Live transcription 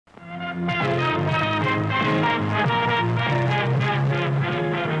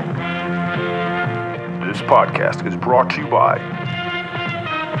podcast is brought to you by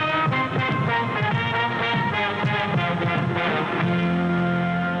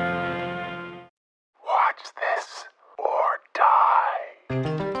Watch This or Die.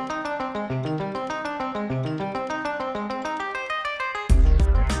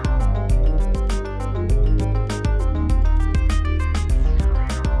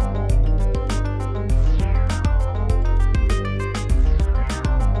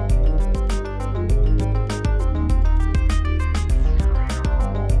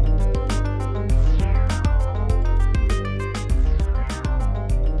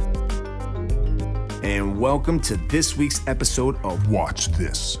 Welcome to this week's episode of Watch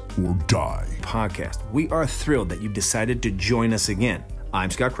This or Die podcast. We are thrilled that you've decided to join us again.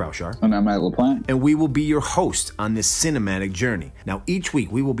 I'm Scott Crouchar. And I'm Matt LaPlante. And we will be your host on this cinematic journey. Now, each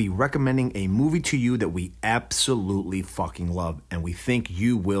week we will be recommending a movie to you that we absolutely fucking love, and we think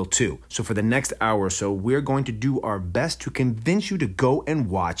you will too. So for the next hour or so, we're going to do our best to convince you to go and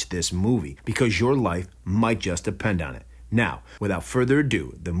watch this movie, because your life might just depend on it. Now, without further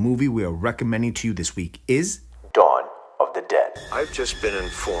ado, the movie we are recommending to you this week is Dawn of the Dead. I've just been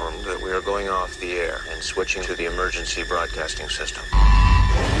informed that we are going off the air and switching to the emergency broadcasting system.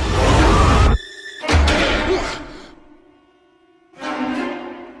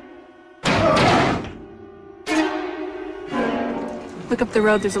 Look up the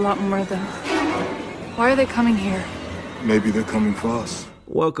road, there's a lot more of them. Why are they coming here? Maybe they're coming for us.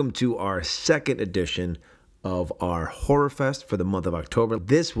 Welcome to our second edition of our Horror Fest for the month of October.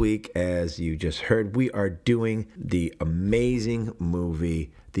 This week, as you just heard, we are doing the amazing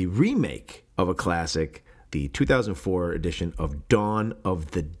movie, the remake of a classic, the 2004 edition of Dawn of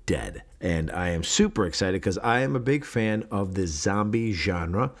the Dead. And I am super excited because I am a big fan of the zombie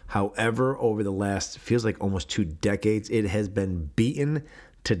genre. However, over the last, feels like almost 2 decades, it has been beaten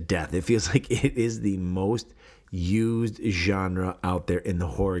to death. It feels like it is the most used genre out there in the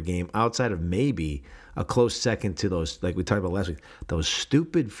horror game, outside of maybe a close second to those, like we talked about last week, those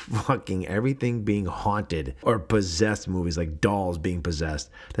stupid fucking everything being haunted or possessed movies, like dolls being possessed.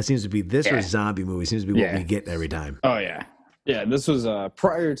 That seems to be, this or zombie movie seems to be what we get every time. Oh, yeah. Yeah, this was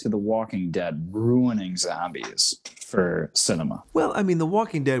prior to The Walking Dead ruining zombies for cinema. Well, I mean, The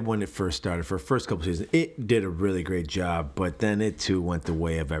Walking Dead, when it first started, for the first couple seasons, it did a really great job, but then it too went the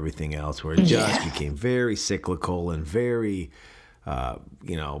way of everything else, where it just became very cyclical and very,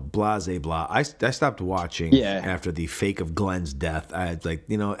 blase blah. I stopped watching after the fake of Glenn's death. I had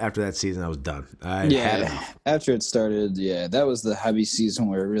after that season, I was done. I had enough. After it started, that was the heavy season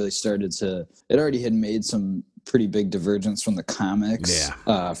where it really started to, it already had made some pretty big divergence from the comics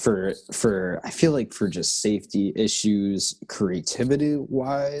for I feel like for just safety issues, creativity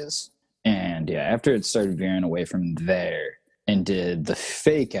wise. And after it started veering away from there and did the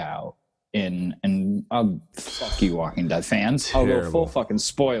fake out and fuck you Walking Dead fans. Terrible. I'll go full fucking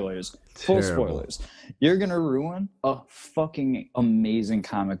spoilers. Full spoilers. You're gonna ruin a fucking amazing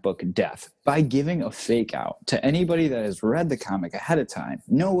comic book death by giving a fake out to anybody that has read the comic ahead of time,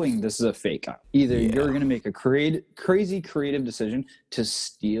 knowing this is a fake out. Either you're gonna make a crazy creative decision to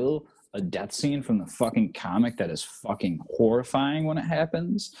steal a death scene from the fucking comic that is fucking horrifying when it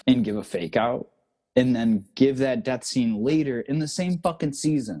happens and give a fake out, and then give that death scene later in the same fucking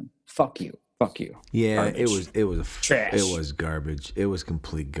season. Fuck you. Yeah, garbage. it was Trash. It was garbage. It was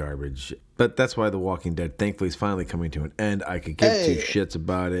complete garbage. But that's why The Walking Dead, thankfully, is finally coming to an end. I could give 2 shits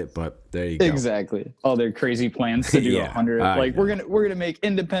about it, but there you go. Exactly. All their crazy plans to do 100. Like we're gonna make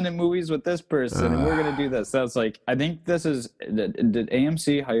independent movies with this person, and we're gonna do this. That's like, I think this is. Did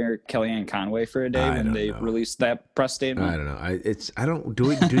AMC hire Kellyanne Conway for a day when they released that press statement? I don't know. Do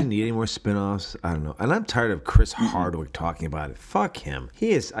we need any more spinoffs? I don't know. And I'm tired of Chris Hardwick talking about it. Fuck him.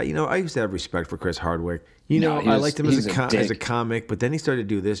 He is. I used to have respect for Chris Hardwick. I liked him as a comic, but then he started to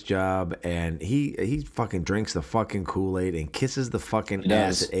do this job, and he fucking drinks the fucking Kool-Aid and kisses the fucking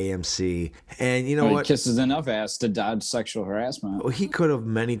ass at AMC. And you know what? He kisses enough ass to dodge sexual harassment. He could have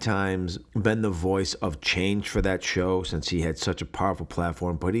many times been the voice of change for that show, since he had such a powerful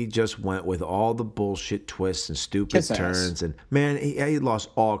platform, but he just went with all the bullshit twists and stupid turns. And man, he lost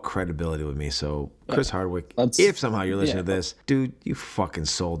all credibility with me. So Chris Hardwick, if somehow you're listening to this, dude, you fucking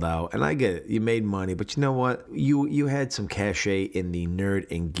sold out. And I get it. You made money, but you know what? You had some cachet in the nerd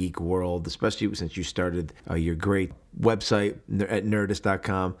and geek world, especially since you started your great website at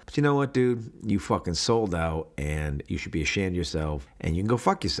nerdist.com. But you know what, dude? You fucking sold out, and you should be ashamed of yourself, and you can go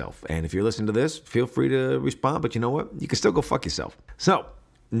fuck yourself. And if you're listening to this, feel free to respond, but you know what? You can still go fuck yourself. So,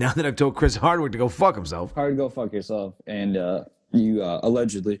 now that I've told Chris Hardwick to go fuck himself. Hard to go fuck yourself. And you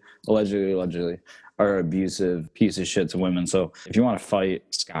allegedly are abusive piece of shit to women. So if you want to fight,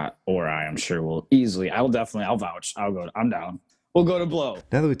 Scott or I'm sure will easily. I'll vouch. I'm down. We'll go to blow.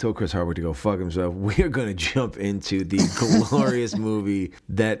 Now that we told Chris Hardwick to go fuck himself, we are going to jump into the glorious movie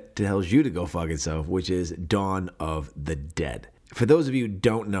that tells you to go fuck itself, which is Dawn of the Dead. For those of you who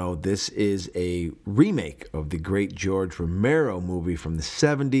don't know, this is a remake of the great George Romero movie from the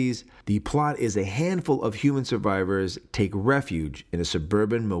 70s. The plot is a handful of human survivors take refuge in a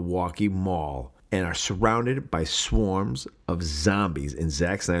suburban Milwaukee mall and are surrounded by swarms of zombies in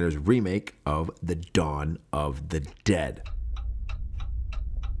Zack Snyder's remake of The Dawn of the Dead.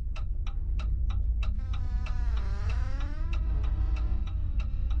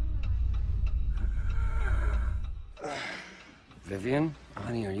 Vivian,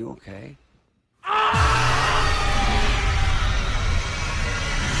 honey, are you okay?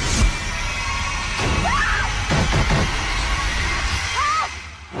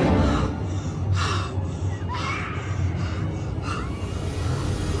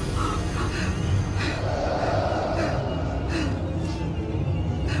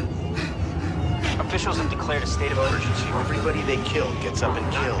 Officials have declared a state of emergency. Everybody they kill gets up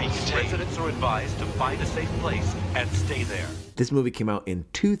and kills. Residents are advised to find a safe place and stay there. This movie came out in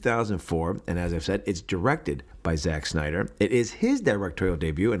 2004, and as I've said, it's directed by Zack Snyder. It is his directorial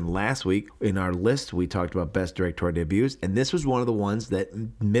debut, and last week in our list, we talked about best directorial debuts, and this was one of the ones that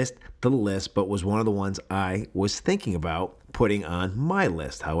missed the list, but was one of the ones I was thinking about putting on my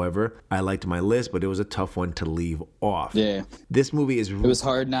list. However, I liked my list, but it was a tough one to leave off. Yeah. This movie is... It was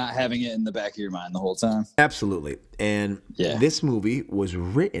hard not having it in the back of your mind the whole time. Absolutely. And this movie was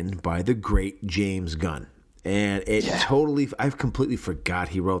written by the great James Gunn. And it totally, I've completely forgot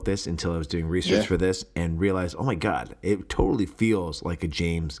he wrote this until I was doing research for this and realized, oh my God, it totally feels like a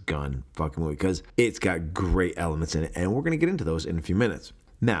James Gunn fucking movie because it's got great elements in it. And we're going to get into those in a few minutes.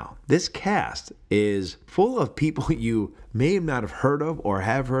 Now, this cast is full of people you may not have heard of or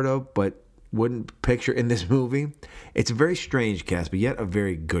have heard of, but wouldn't picture in this movie. It's a very strange cast, but yet a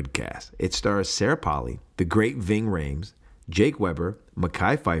very good cast. It stars Sarah Polley, the great Ving Rhames, Jake Weber,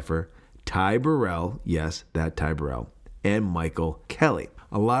 Mekhi Phifer, Ty Burrell, yes, that Ty Burrell, and Michael Kelly.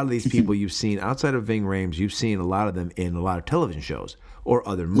 A lot of these people you've seen, outside of Ving Rhames, you've seen a lot of them in a lot of television shows or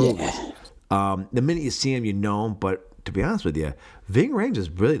other movies. The minute you see them, you know them, but to be honest with you, Ving Rhames is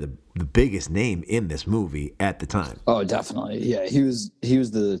really the biggest name in this movie at the time. Oh, definitely. Yeah, he was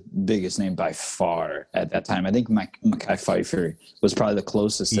the biggest name by far at that time. I think Mekhi Phifer was probably the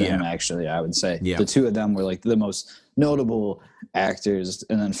closest to him, actually, I would say. Yeah. The two of them were like the most notable actors,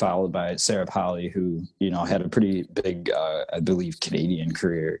 and then followed by Sarah Polley, who, you know, had a pretty big, I believe, Canadian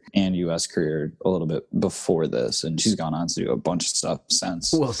career and U.S. career a little bit before this, and she's gone on to do a bunch of stuff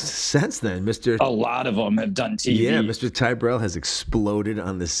since. Well, since then, a lot of them have done TV. Yeah, Mr. Ty Burrell has exploded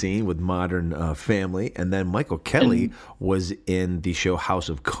on the scene with Modern Family, and then Michael Kelly was in the show House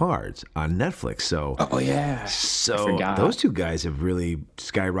of Cards on Netflix. So, so those two guys have really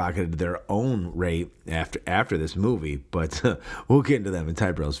skyrocketed their own rate after this movie, but we'll get into them, and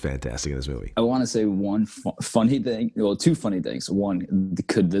Ty Burrell's fantastic in this movie. I want to say one funny thing, well, two funny things. One,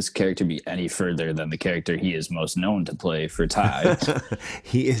 could this character be any further than the character he is most known to play for Ty?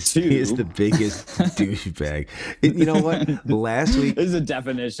 He is the biggest douchebag. You know what? Last week... This is a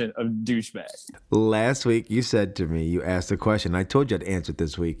definition of douchebag. Last week, you said to me, you asked a question. I told you I'd answer it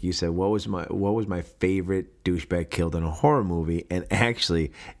this week. You said, what was my favorite douchebag killed in a horror movie? And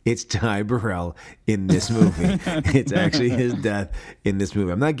actually, it's Ty Burrell in this movie. It's actually his death in this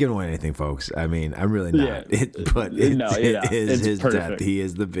movie. I'm not giving away anything, folks. I mean, I'm really not. It is his death. He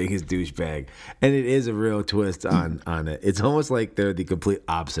is the biggest douchebag. And it is a real twist on it. It's almost like they're the complete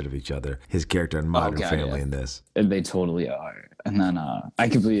opposite of each other, his character and Modern Family in this. And they totally are. And then now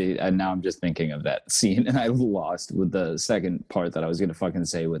I'm just thinking of that scene, and I lost with the second part that I was going to fucking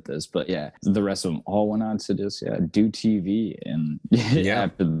say with this. But yeah, the rest of them all went on to just do TV and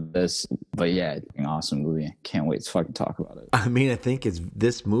after this. But yeah, awesome movie. Can't wait to fucking talk about it. I mean, I think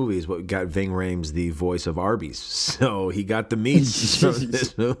this movie is what got Ving Rhames the voice of Arby's. So he got the meats from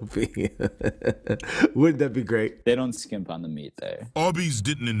this movie. Wouldn't that be great? They don't skimp on the meat there. Arby's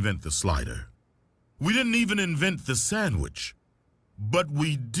didn't invent the slider. We didn't even invent the sandwich. But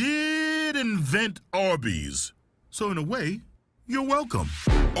we did invent Arby's. So in a way, you're welcome.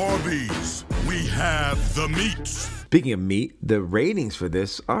 Arby's, we have the meat. Speaking of meat, the ratings for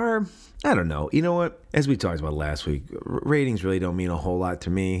this are, I don't know. You know what? As we talked about last week, ratings really don't mean a whole lot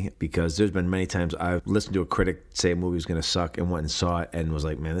to me because there's been many times I've listened to a critic say a movie was going to suck and went and saw it and was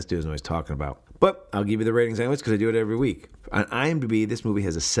like, man, this dude doesn't know what he's talking about. But I'll give you the ratings anyways because I do it every week. On IMDb, this movie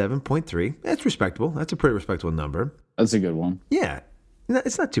has a 7.3. That's respectable. That's a pretty respectable number. That's a good one. Yeah.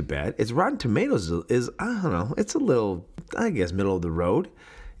 It's not too bad. It's Rotten Tomatoes is I don't know. It's a little, I guess, middle of the road.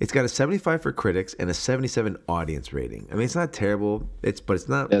 It's got a 75 for critics and a 77 audience rating. I mean, it's not terrible. But it's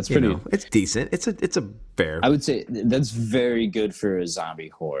not. That's pretty. It's decent. It's a fair. I would say that's very good for a zombie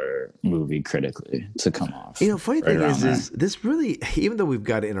horror movie critically to come off. Funny thing is this really, even though we've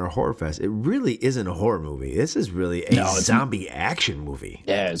got it in our horror fest, it really isn't a horror movie. This is really a zombie action movie.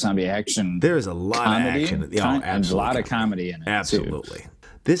 Yeah, zombie action. There is a lot of action. And a lot of comedy in it. Absolutely. Too.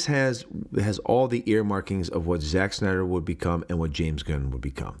 This has all the earmarkings of what Zack Snyder would become and what James Gunn would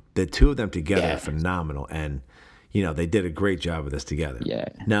become. The two of them together are phenomenal, and they did a great job of this together. Yeah.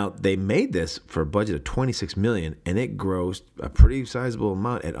 Now they made this for a budget of $26 million, and it grossed a pretty sizable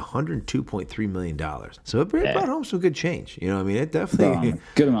amount at $102.3 million. So it brought home some good change. It definitely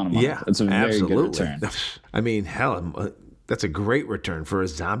good amount of money. Yeah, it's a very absolutely. good return. I mean, hell, that's a great return for a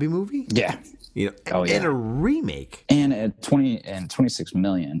zombie movie. Yeah. And a remake. And at 26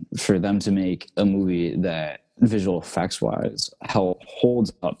 million for them to make a movie that visual effects wise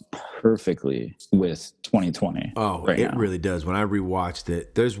holds up perfectly with 2020. Oh, it really does. When I rewatched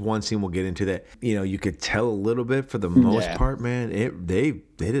it, there's one scene we'll get into that, you could tell a little bit for the most part, man. They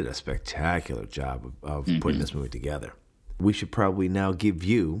did a spectacular job of putting this movie together. We should probably now give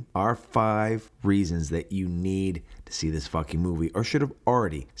you our 5 reasons that you need to see this fucking movie or should have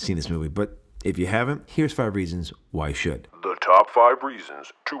already seen this movie. But if you haven't, here's 5 reasons why you should. The top 5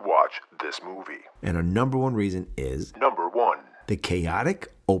 reasons to watch this movie. And our number 1 reason is... Number 1. The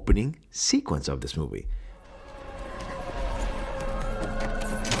chaotic opening sequence of this movie.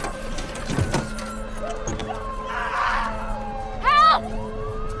 Help!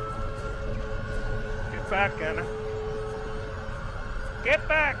 Get back, Anna. Get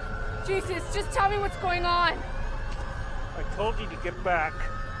back! Jesus, just tell me what's going on. I told you to get back.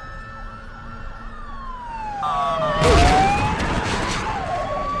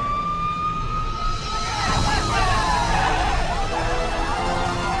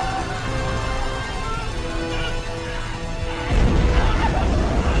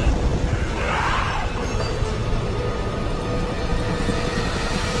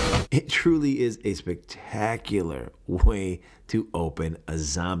 It truly is a spectacular way to open a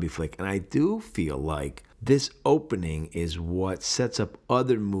zombie flick. And I do feel like this opening is what sets up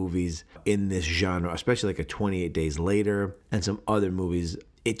other movies in this genre, especially like a 28 Days Later and some other movies.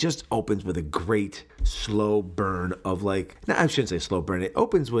 It just opens with a great slow burn of I shouldn't say slow burn. It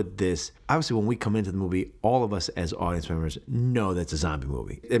opens with this. Obviously, when we come into the movie, all of us as audience members know that's a zombie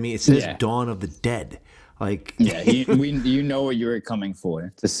movie. I mean, it says Dawn of the Dead. You know what you were coming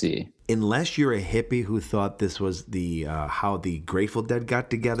for to see. Unless you're a hippie who thought this was the how the Grateful Dead got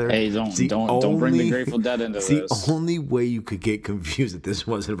together. Hey, don't bring the Grateful Dead into this. The only way you could get confused that this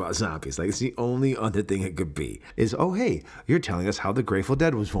wasn't about zombies. It's the only other thing it could be is, oh hey, you're telling us how the Grateful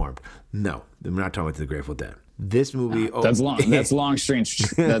Dead was formed. No, we're not talking about the Grateful Dead. This movie, that's Long Strange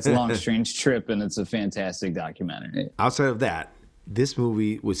Trip, and it's a fantastic documentary. Outside of that, this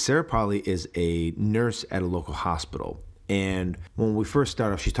movie with Sarah Polley is a nurse at a local hospital. And when we first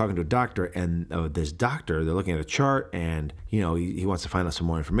start off, she's talking to a doctor, and this doctor, they're looking at a chart, and, he wants to find out some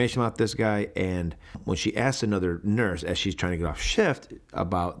more information about this guy. And when she asks another nurse, as she's trying to get off shift,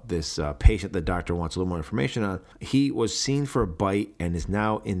 about this patient the doctor wants a little more information on, he was seen for a bite and is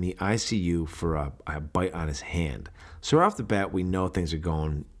now in the ICU for a bite on his hand. So right off the bat, we know things are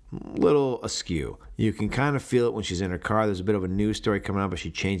going little askew. You can kind of feel it when she's in her car. There's a bit of a news story coming on, but she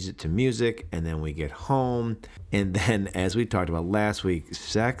changes it to music, and then we get home. And then, as we talked about last week,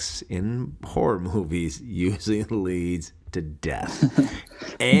 sex in horror movies usually leads to death.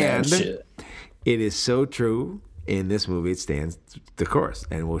 And it is so true. In this movie, it stands the course,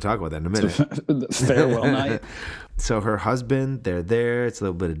 and we'll talk about that in a minute. Farewell night. So her husband, they're there. It's a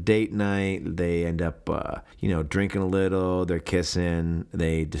little bit of date night. They end up, drinking a little. They're kissing.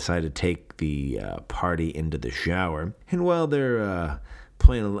 They decide to take the party into the shower. And while they're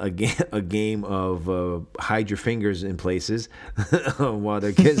playing a game of hide your fingers in places while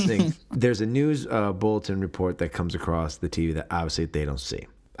they're kissing, there's a news bulletin report that comes across the TV that obviously they don't see.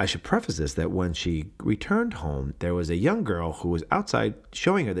 I should preface this that when she returned home, there was a young girl who was outside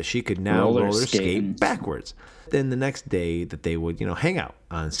showing her that she could now roller skate backwards. Then the next day that they would, hang out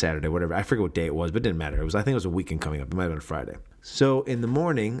on Saturday, whatever. I forget what day it was, but it didn't matter. I think it was a weekend coming up. It might have been a Friday. So in the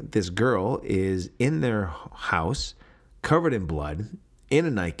morning, this girl is in their house, covered in blood, in a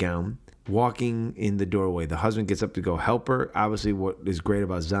nightgown, walking in the doorway. The husband gets up to go help her. Obviously, what is great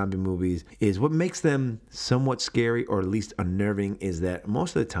about zombie movies is what makes them somewhat scary or at least unnerving is that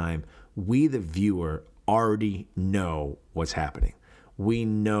most of the time, we, the viewer, already know what's happening. We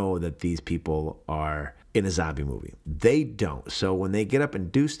know that these people are in a zombie movie. They don't. So when they get up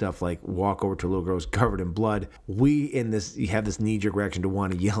and do stuff like walk over to a little girl who's covered in blood, you have this knee-jerk reaction to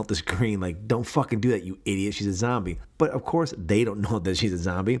want to yell at the screen like, don't fucking do that, you idiot, she's a zombie. But of course, they don't know that she's a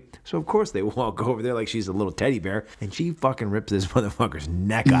zombie. So of course they walk over there like she's a little teddy bear, and she fucking rips this motherfucker's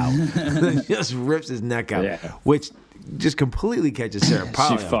neck out. Just rips his neck out, which just completely catches Sarah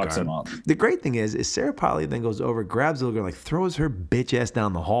Polley. She fucks him up. The great thing is Sarah Polley then goes over, grabs the little girl, like throws her bitch ass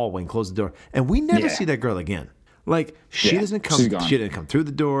down the hallway and closes the door, and we never see that girl again. Like she doesn't come. She didn't come through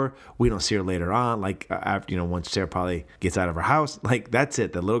the door. We don't see her later on. Like after once Sarah Polley gets out of her house, like that's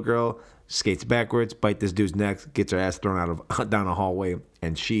it. The little girl skates backwards, bite this dude's neck, gets her ass thrown down a hallway,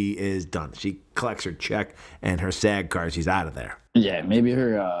 and she is done. She collects her check and her SAG card. She's out of there. Yeah, maybe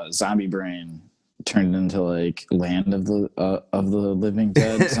her zombie brain turned into like Land of the Living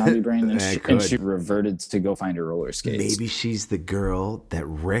Dead zombie brain, and she reverted to go find her roller skates. Maybe she's the girl that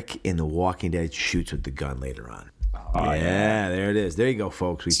Rick in The Walking Dead shoots with the gun later on. Oh, yeah, there it is. There you go,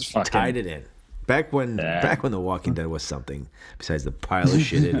 folks. We tied it in. Back when The Walking Dead was something besides the pile of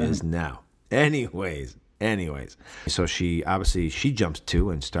shit it is now. Anyways. So she jumps to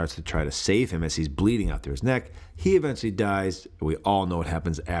and starts to try to save him as he's bleeding out through his neck. He eventually dies. We all know what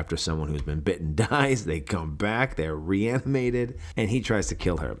happens after someone who's been bitten dies. They come back, they're reanimated, and he tries to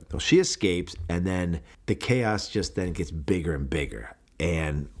kill her. Well, she escapes, and then the chaos just then gets bigger and bigger.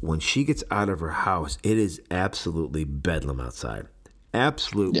 And when she gets out of her house, it is absolutely bedlam outside.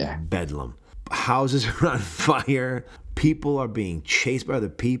 Absolute bedlam. Houses are on fire. People are being chased by other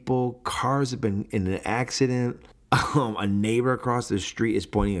people. Cars have been in an accident. A neighbor across the street is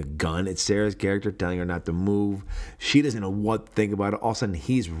pointing a gun at Sarah's character, telling her not to move. She doesn't know what to think about it. All of a sudden,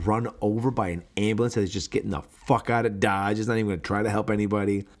 he's run over by an ambulance that is just getting the fuck out of Dodge. He's not even going to try to help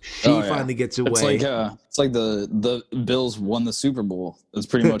anybody. She finally gets away. It's like the Bills won the Super Bowl. That's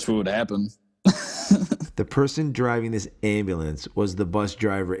pretty much what would happen. The person driving this ambulance was the bus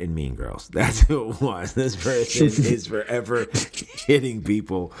driver in Mean Girls. That's who it was. This person is forever hitting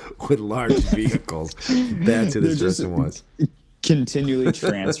people with large vehicles. That's who this person was. Continually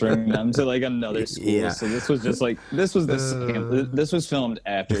transferring them to like another school. Yeah. So this was just like this was filmed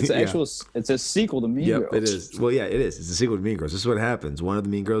after. It's a sequel to Mean Girls. It is. Well, yeah, it is. It's a sequel to Mean Girls. This is what happens. One of the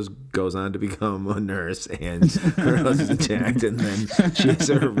Mean Girls goes on to become a nurse, and her husband's attacked, and then she has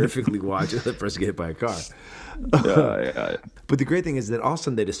to horrifically watch the person get hit by a car. But the great thing is that all of a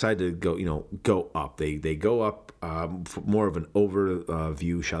sudden they decide to go up. They go up for more of an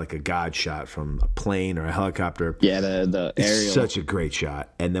overview shot, like a God shot from a plane or a helicopter. Yeah, the aerial. Such a great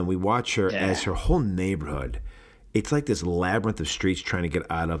shot. And then we watch her as her whole neighborhood. It's like this labyrinth of streets trying to get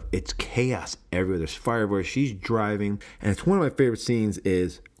out of. It's chaos everywhere. There's fire everywhere. She's driving. And it's one of my favorite scenes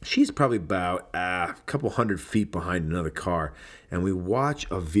is she's probably about a couple 100 feet behind another car. And we watch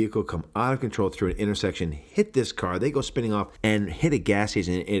a vehicle come out of control through an intersection, hit this car. They go spinning off and hit a gas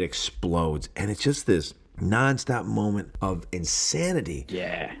station, and it explodes. And it's just this nonstop moment of insanity.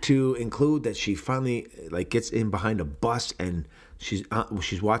 Yeah. To include that she finally gets in behind a bus, and she's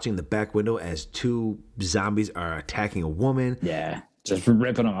watching the back window as two zombies are attacking a woman. Yeah. Just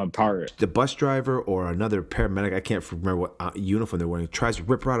ripping them apart. The bus driver or another paramedic, I can't remember what uniform they're wearing, tries to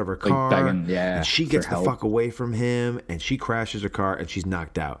rip her out of her car. And she gets the fuck away from him, and she crashes her car, and she's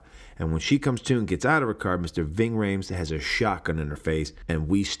knocked out. And when she comes to and gets out of her car, Mr. Ving Rhames has a shotgun in her face, and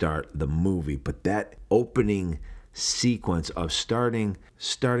we start the movie. But that opening sequence of starting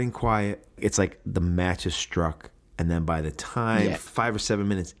quiet, it's like the match is struck. And then by the time 5 or 7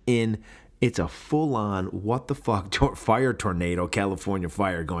 minutes in, it's a full-on, what the fuck, fire tornado, California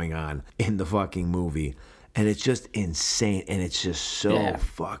fire going on in the fucking movie. And it's just insane, and it's just so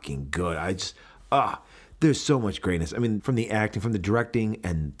fucking good. There's so much greatness. I mean, from the acting, from the directing,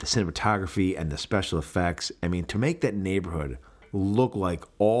 and the cinematography, and the special effects. I mean, to make that neighborhood look like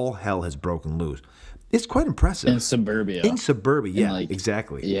all hell has broken loose, it's quite impressive. In suburbia, yeah,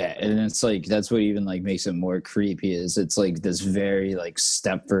 exactly. Yeah, and it's like that's what even like makes it more creepy. Is it's like this very like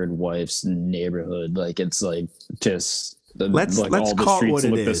Stepford Wife's neighborhood. Like it's like just. Let's call it what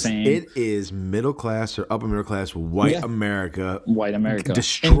it is. It is middle class or upper middle class white America. White America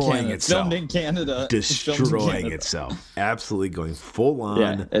destroying itself. Filmed in Canada. Destroying itself. Absolutely going full on.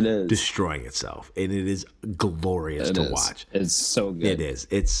 Yeah, it is destroying itself, and it is glorious to watch. It's so good. It is.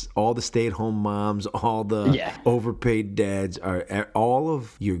 It's all the stay-at-home moms, all the overpaid dads, all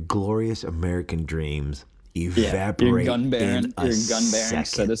of your glorious American dreams. Evaporate. Your gun baron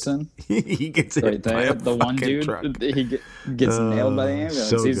citizen. He gets hit right there. The one dude, truck. He gets nailed by the ambulance.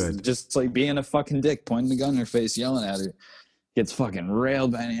 So He's good. just like being a fucking dick, pointing the gun in her face, yelling at her. gets fucking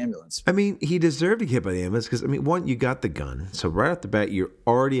railed by an ambulance. I mean, he deserved to get hit by the ambulance because, I mean, one, you got the gun. So right off the bat, you're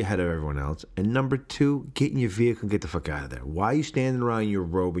already ahead of everyone else. And number two, get in your vehicle and get the fuck out of there. Why are you standing around in your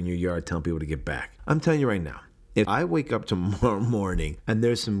robe in your yard telling people to get back? I'm telling you right now, if I wake up tomorrow morning and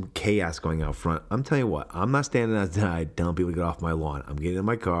there's some chaos going out front, I'm telling you what, I'm not standing outside telling people to get off my lawn. I'm getting in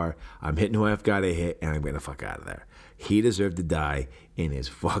my car, I'm hitting who I've got to hit, and I'm getting the fuck out of there. He deserved to die in his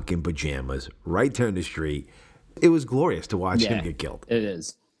fucking pajamas, right there in the street. It was glorious to watch him get killed. It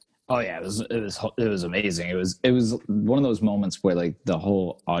is. Oh yeah, it was amazing. It was one of those moments where like the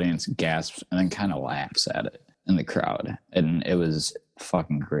whole audience gasps and then kind of laughs at it in the crowd, and it was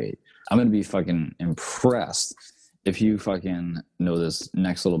fucking great. I'm gonna be fucking impressed if you fucking know this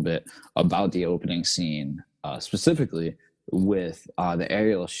next little bit about the opening scene, specifically with the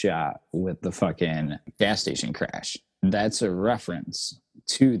aerial shot with the fucking gas station crash. That's a reference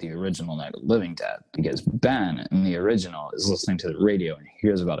to the original Night of the Living Dead, because Ben in the original is listening to the radio and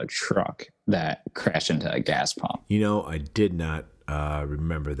hears about a truck that crashed into a gas pump. You know, I did not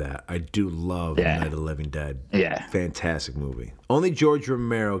remember that. I do love Night of the Living Dead. Yeah. Fantastic movie. Only George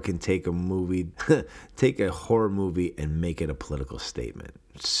Romero can take a movie, take a horror movie and make it a political statement.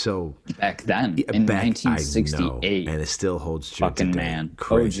 So back then, in 1968, and it still holds true fucking today. Man.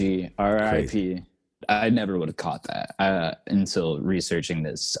 Crazy. OG, R.I.P. I never would have caught that until researching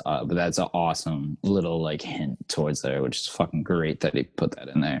this, but that's an awesome little like hint towards there, which is fucking great that he put that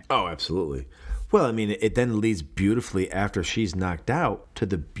in there. Oh, absolutely. Well, I mean, it then leads beautifully after she's knocked out to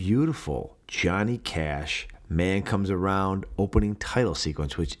the beautiful Johnny Cash, Man Comes Around opening title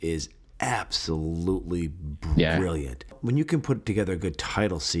sequence, which is absolutely brilliant. When you can put together a good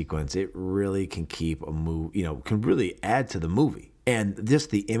title sequence, it really can keep a movie, you know, can really add to the movie. And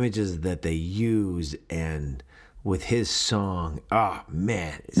just the images that they use, and with his song, oh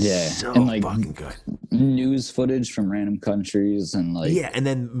man, it's so and like fucking good. News footage from random countries and like and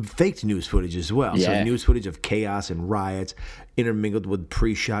then faked news footage as well. Yeah. So news footage of chaos and riots intermingled with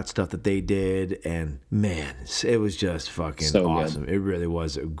pre-shot stuff that they did, and man, it was just fucking so awesome. Good. It really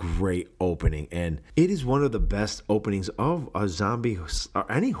was a great opening, and it is one of the best openings of a zombie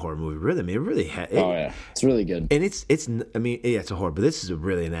or any horror movie. Really, I mean, it really had. It's really good, and it's. I mean, it's a horror, but this is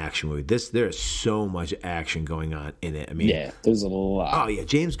really an action movie. There's so much action going on in it. I mean, there's a lot. Oh yeah,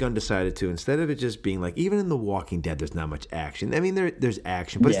 James Gunn decided to, instead of it just being like, even in The Walking Dead, there's not much action. I mean, there's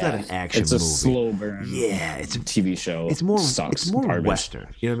action, but it's not an action movie. It's a slow burn. Yeah, it's a TV show. It's more. Sucks. It's more garbage. Western.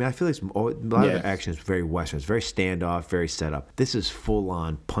 You know what I mean? I feel like a lot of action is very Western. It's very standoff, very set up. This is full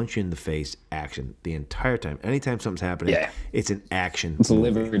on punch you in the face action the entire time. Anytime something's happening, it's an action. It's a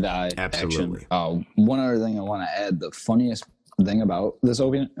live or die. Absolutely. Action. One other thing I want to add: the funniest thing about this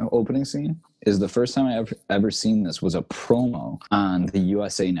opening scene is the first time I ever seen this was a promo on the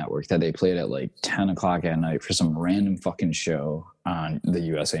USA Network that they played at like 10 o'clock at night for some random fucking show on the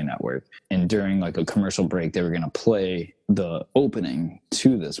USA Network. And during like a commercial break, they were going to play the opening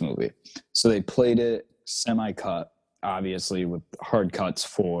to this movie. So they played it semi-cut, obviously with hard cuts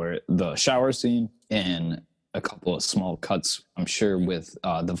for the shower scene and a couple of small cuts, I'm sure, with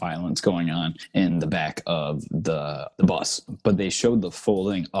the violence going on in the back of the bus. But they showed the full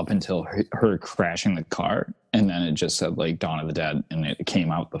thing up until her crashing the car, and then it just said like Dawn of the Dead, and it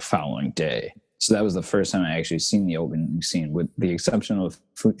came out the following day. So that was the first time I actually seen the opening scene, with the exception of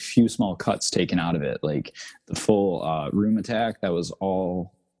a few small cuts taken out of it. Like the full room attack, that was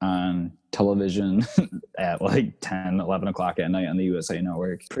all on television at like 10, 11 o'clock at night on the USA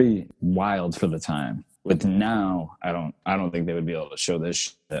Network. Pretty wild for the time. With now, I don't think they would be able to show this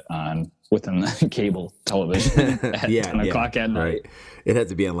shit on within the cable television at 10 o'clock at night. Right. It had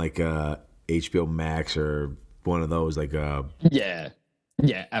to be on like HBO Max or one of those like FX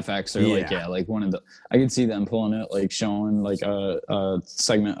or like one of the. I could see them pulling it, like showing like a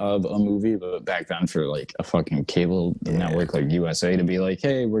segment of a movie, but back then for like a fucking cable network like USA to be like,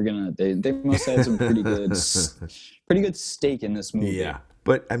 hey, we're gonna. They must have some pretty good stake in this movie. Yeah.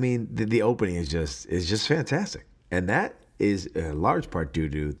 But I mean, the opening is just fantastic, and that is a large part due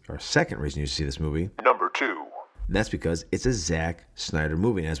to our second reason you see this movie. Number 2. And that's because it's a Zack Snyder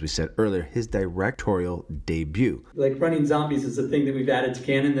movie, and as we said earlier, his directorial debut. Like running zombies is a thing that we've added to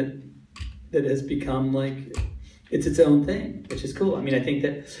canon that has become like it's its own thing, which is cool. I mean, I think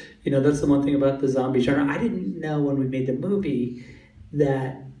that that's the one thing about the zombie genre. I didn't know when we made the movie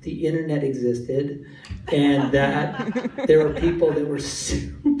that the internet existed and that there were people that were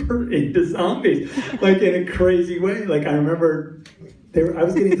super into zombies, like in a crazy way. Like I remember I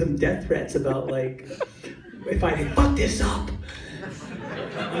was getting some death threats about like, if I fuck this up,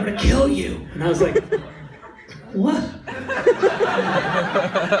 I'm gonna kill you. And I was like, what?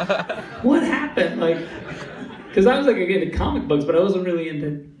 What happened? Like, Because I was like into comic books, but I wasn't really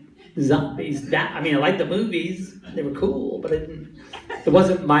into zombies. I liked the movies; they were cool, but it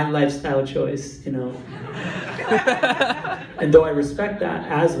wasn't my lifestyle choice, you know. And though I respect that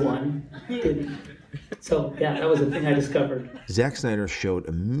as one, didn't. So yeah, that was a thing I discovered. Zack Snyder showed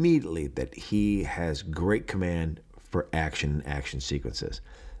immediately that he has great command for action sequences.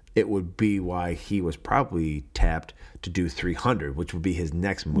 It would be why he was probably tapped to do 300, which would be his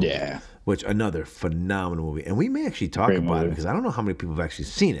next movie. Yeah. Which, another phenomenal movie. And we may actually talk about it because I don't know how many people have actually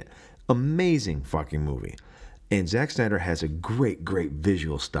seen it. Amazing fucking movie. And Zack Snyder has a great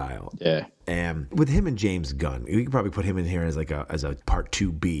visual style. Yeah. And with him and James Gunn, we could probably put him in here as a part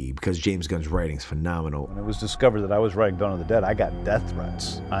 2B because James Gunn's writing is phenomenal. When it was discovered that I was writing Dawn of the Dead, I got death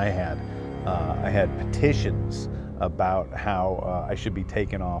threats. I had petitions about how I should be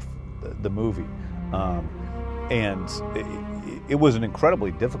taken off the movie. And it was an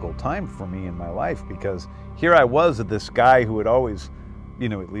incredibly difficult time for me in my life because here I was, this guy who had always,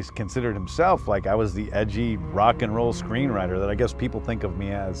 at least considered himself like I was the edgy rock and roll screenwriter that I guess people think of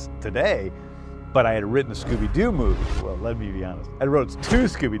me as today. But I had written a Scooby-Doo movie. Well, let me be honest. I wrote 2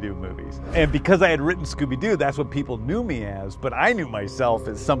 Scooby-Doo movies. And because I had written Scooby-Doo, that's what people knew me as. But I knew myself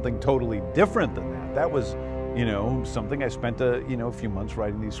as something totally different than that. That was, something I spent a few months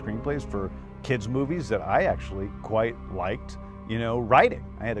writing these screenplays for kids' movies that I actually quite liked, writing.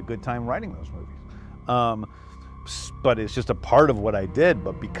 I had a good time writing those movies. But it's just a part of what I did.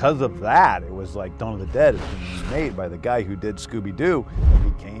 But because of that, it was like Dawn of the Dead is being made by the guy who did Scooby-Doo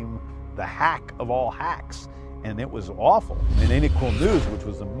and became the hack of all hacks, and it was awful. And Ain't It Cool News, which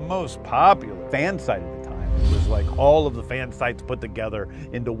was the most popular fan site at the time, it was like all of the fan sites put together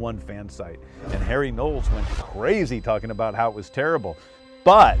into one fan site. And Harry Knowles went crazy talking about how it was terrible.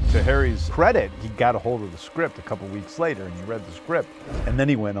 But to Harry's credit, he got a hold of the script a couple weeks later, and he read the script, and then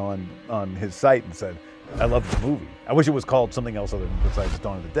he went on his site and said, I love the movie. I wish it was called something else other than besides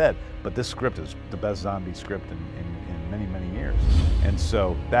Dawn of the Dead, but this script is the best zombie script in many, many years. And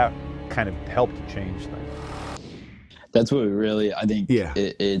so that kind of helped to change things. That's what we really, I think. Yeah,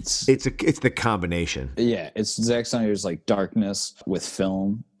 it's the combination. Yeah, it's Zack Snyder's like darkness with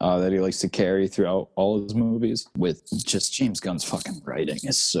film that he likes to carry throughout all of his movies. With just James Gunn's fucking writing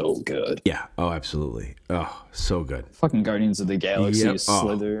is so good. Yeah. Oh, absolutely. Oh, so good. Fucking Guardians of the Galaxy,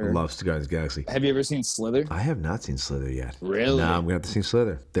 Slither. I love Guardians of the Galaxy. Have you ever seen Slither? I have not seen Slither yet. Really? No, I'm gonna have to see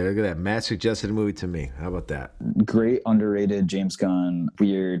Slither. There, look at that. Matt suggested a movie to me. How about that? Great underrated James Gunn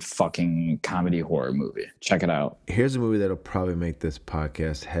weird fucking comedy horror movie. Check it out. Here's a movie that'll probably make this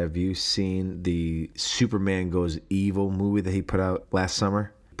podcast. Have you seen the Superman Goes Evil movie that he put out last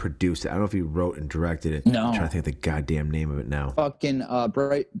summer? Produced it. I don't know if he wrote and directed it. No. I'm trying to think of the goddamn name of it now. Fucking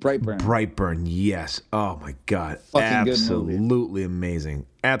Brightburn. Brightburn, yes. Oh my God. Fucking absolutely amazing.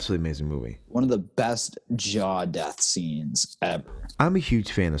 Absolutely amazing movie. One of the best jaw death scenes ever. I'm a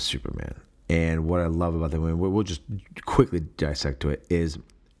huge fan of Superman. And what I love about that movie, we'll just quickly dissect to it, is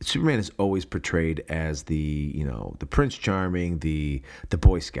Superman is always portrayed as the the Prince Charming, the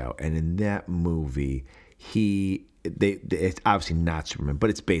Boy Scout. And in that movie, it's obviously not Superman, but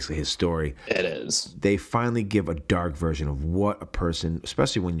it's basically his story. It is. They finally give a dark version of what a person,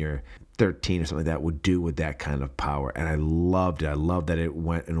 especially when you're 13 or something like that, would do with that kind of power. And I loved it. I love that it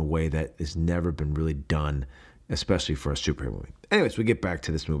went in a way that has never been really done, especially for a superhero movie. Anyways, we get back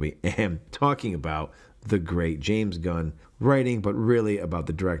to this movie and talking about the great James Gunn writing, but really about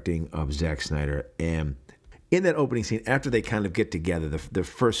the directing of Zack Snyder. And in that opening scene, after they kind of get together, the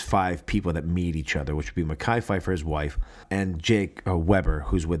first 5 people that meet each other, which would be Mekhi Phifer, his wife, and Jake Weber,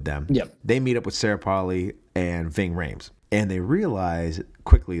 who's with them. Yep. They meet up with Sarah Polley and Ving Rhames. And they realize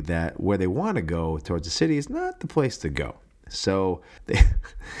quickly that where they want to go towards the city is not the place to go. So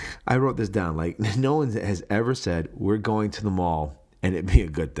I wrote this down. Like, no one has ever said, we're going to the mall and it'd be a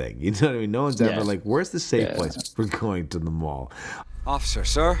good thing. You know what I mean? No one's ever like, where's the safe place? We're going to the mall. Officer,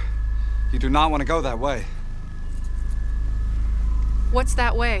 sir, you do not want to go that way. What's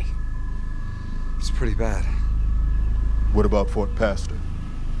that way? It's pretty bad. What about Fort Pastor?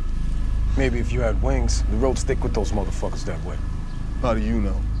 Maybe if you had wings, the road's thick with those motherfuckers that way. How do you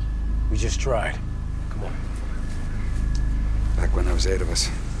know? We just tried. Come on. Back when there was 8 of us.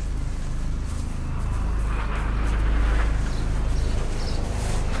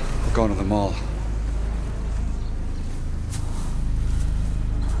 We're going to the mall.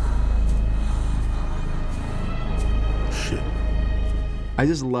 I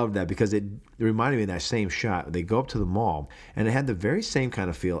just love that because it reminded me of that same shot. They go up to the mall, and it had the very same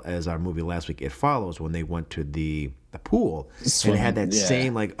kind of feel as our movie last week, It Follows, when they went to the the pool, and it had that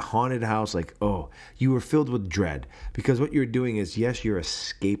same like haunted house, like, oh, you were filled with dread, because what you're doing is, yes, you're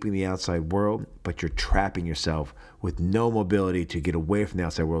escaping the outside world, but you're trapping yourself with no mobility to get away from the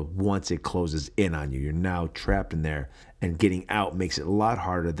outside world once it closes in on you. You're now trapped in there, and getting out makes it a lot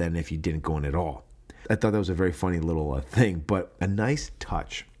harder than if you didn't go in at all. I thought that was a very funny little thing, but a nice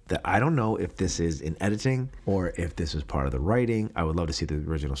touch that I don't know if this is in editing or if this is part of the writing. I would love to see the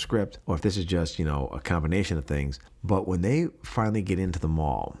original script, or if this is just, you know, a combination of things. But when they finally get into the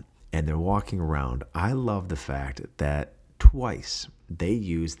mall and they're walking around, I love the fact that twice they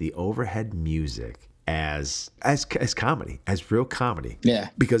use the overhead music as comedy, as real comedy. Yeah.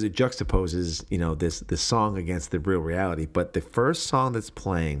 Because it juxtaposes, you know, this song against the real reality. But the first song that's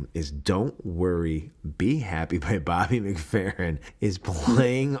playing is Don't Worry, Be Happy by Bobby McFerrin is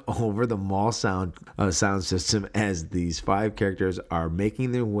playing over the mall sound system as these 5 characters are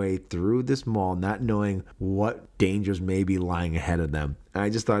making their way through this mall, not knowing what dangers may be lying ahead of them. And I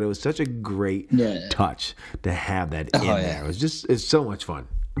just thought it was such a great touch to have that in there. It's so much fun.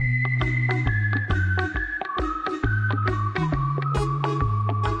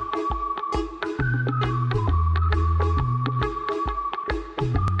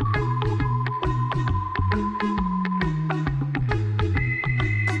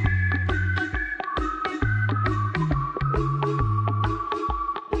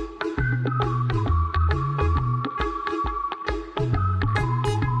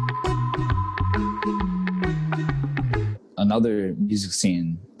 Another music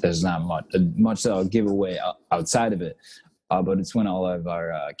scene, there's not much that I'll give away outside of it, but it's when all of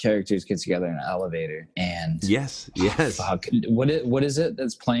our characters get together in an elevator, and yes, fuck, what is it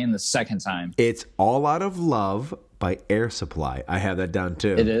that's playing the second time? It's All Out of Love by Air Supply. I have that down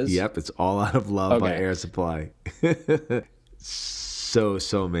too. It is? Yep, it's All Out of Love by Air Supply. So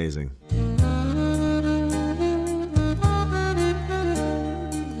amazing.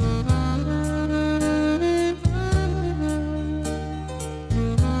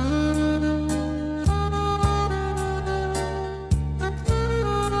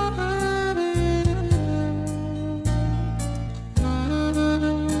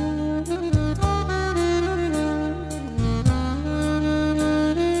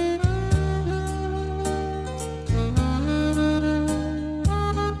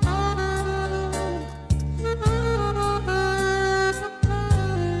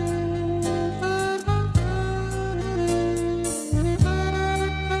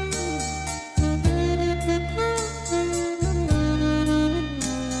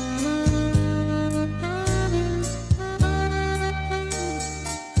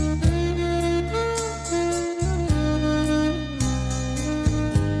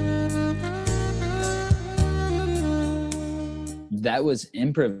 That was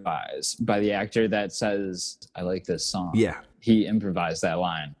improvised by the actor that says, I like this song. Yeah. He improvised that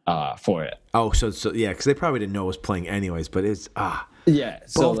line for it. Oh, so yeah, because they probably didn't know it was playing anyways, but it's, yeah.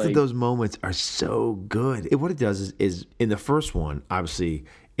 So both of those moments are so good. What it does is in the first one, obviously,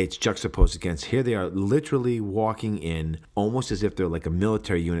 it's juxtaposed against, here they are literally walking in almost as if they're like a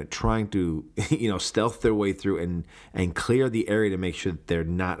military unit trying to, stealth their way through and clear the area to make sure that they're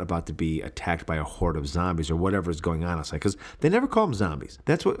not about to be attacked by a horde of zombies or whatever is going on outside. Because they never call them zombies.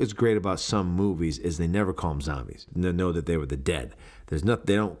 That's what is great about some movies, is they never call them zombies. They know that they were the dead. They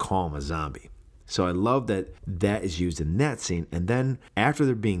don't call them a zombie. So I love that is used in that scene. And then after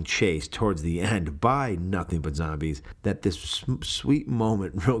they're being chased towards the end by nothing but zombies, that this sweet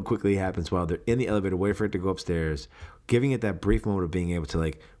moment real quickly happens while they're in the elevator, waiting for it to go upstairs, giving it that brief moment of being able to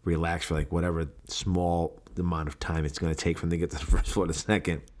like relax for like whatever small amount of time it's going to take from they get to the first floor to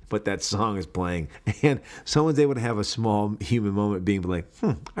second. But that song is playing, and someone's able to have a small human moment being like,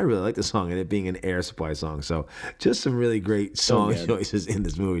 I really like the song, and it being an Air Supply song. So just some really great song choices in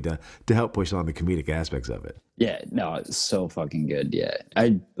this movie to help push on the comedic aspects of it. Yeah, no, it's so fucking good. Yeah,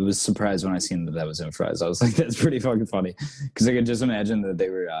 I was surprised when I seen that was improvised. I was like, that's pretty fucking funny, because I could just imagine that they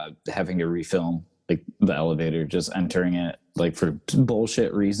were having to refilm like the elevator, just entering it like for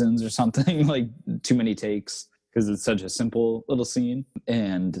bullshit reasons or something, like too many takes. Because it's such a simple little scene.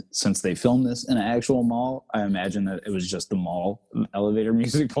 And since they filmed this in an actual mall, I imagine that it was just the mall elevator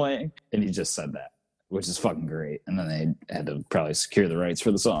music playing. And he just said that, which is fucking great. And then they had to probably secure the rights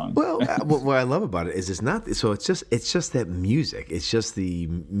for the song. Well, what I love about it is it's not, so it's just that music. It's just the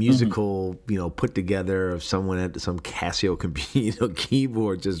musical, put together of someone at some Casio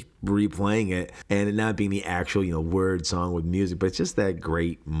keyboard just replaying it, and it not being the actual, word song with music, but it's just that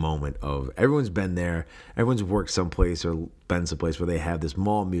great moment of everyone's been there, everyone's worked someplace or expensive place where they have this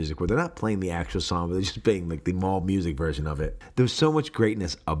mall music where they're not playing the actual song, but they're just playing like the mall music version of it. There's so much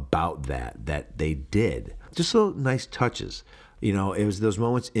greatness about that they did. Just little nice touches. You know, it was those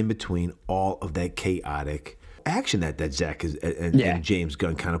moments in between all of that chaotic action that Zack and James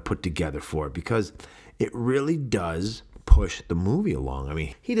Gunn kind of put together for it, because it really does push the movie along. I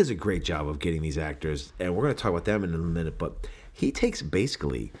mean, he does a great job of getting these actors, and we're going to talk about them in a minute, but he takes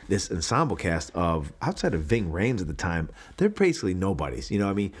basically this ensemble cast of, outside of Ving Rhames at the time, they're basically nobodies. You know,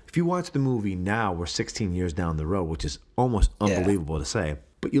 I mean, if you watch the movie now, we're 16 years down the road, which is almost unbelievable to say.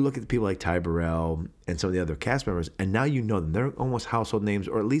 But you look at the people like Ty Burrell and some of the other cast members, and now you know them. They're almost household names,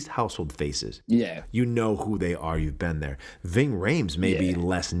 or at least household faces. Yeah. You know who they are. You've been there. Ving Rhames may be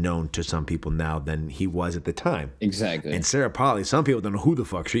less known to some people now than he was at the time. Exactly. And Sarah Polley, some people don't know who the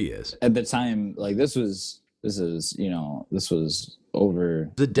fuck she is. At the time, like, this was over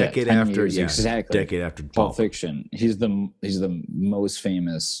the decade after, exactly. Decade after Pulp Fiction. He's the most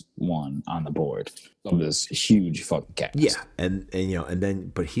famous one on the board of this huge fucking cast. Yeah, and you know, and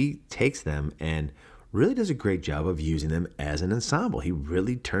then but he takes them and really does a great job of using them as an ensemble. He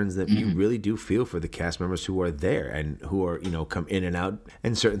really turns them. You really do feel for the cast members who are there and who are, you know, come in and out,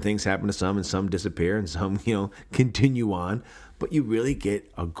 and certain things happen to some, and some disappear, and some, you know, continue on. But you really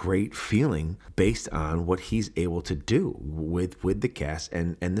get a great feeling based on what he's able to do with the cast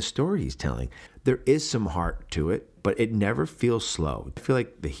and the story he's telling. There is some heart to it, but it never feels slow. I feel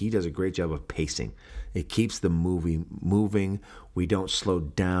like he does a great job of pacing. It keeps the movie moving. We don't slow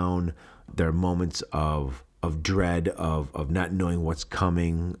down. There are moments of dread, of not knowing what's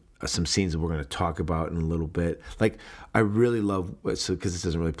coming. Some scenes that we're going to talk about in a little bit. Like, I really love, because this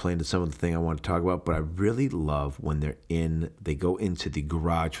doesn't really play into some of the thing I want to talk about, but I really love when they go into the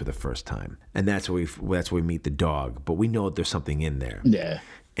garage for the first time, and that's where we meet the dog. But we know that there's something in there. Yeah.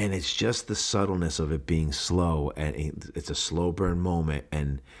 And it's just the subtleness of it being slow, and it's a slow burn moment,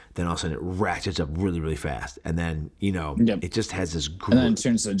 and then all of a sudden it ratchets up really, really fast, and then, you know, it just has this and then it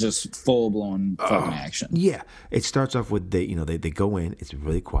turns to just full blown fucking action. Yeah, it starts off with they go in, it's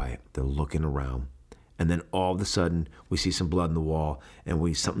really quiet, they're looking around, and then all of a sudden we see some blood in the wall,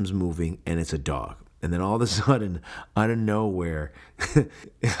 and something's moving, and it's a dog. And then all of a sudden, out of nowhere,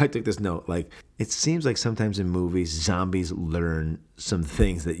 I took this note, like, it seems like sometimes in movies, zombies learn some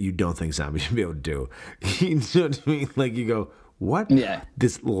things that you don't think zombies should be able to do. You know what I mean? Like, you go, what? Yeah.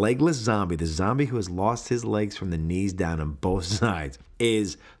 This legless zombie, the zombie who has lost his legs from the knees down on both sides,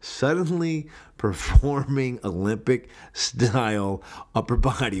 is suddenly performing Olympic-style upper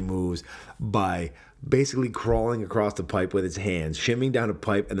body moves by basically crawling across the pipe with its hands, shimming down a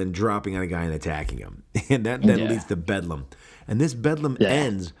pipe, and then dropping on a guy and attacking him. And that then leads to bedlam. And this bedlam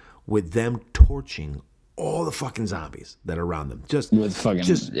ends with them torching all the fucking zombies that are around them. Just with fucking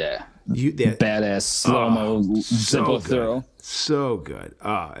badass slow-mo zippo throw. So good.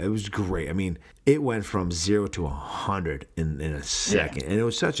 It was great. I mean, it went from 0 to 100 in a second. And it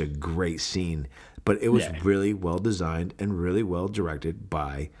was such a great scene. But it was really well designed and really well directed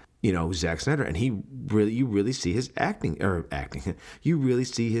by, you know, Zack Snyder. And you really see his acting. You really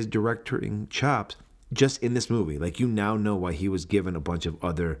see his directing chops just in this movie. Like, you now know why he was given a bunch of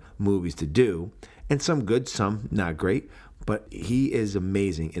other movies to do, and some good, some not great, but he is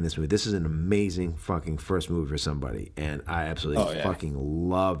amazing in this movie. This is an amazing fucking first movie for somebody, and I absolutely fucking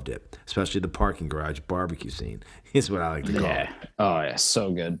loved it. Especially the parking garage barbecue scene is what I like to call it. Oh yeah,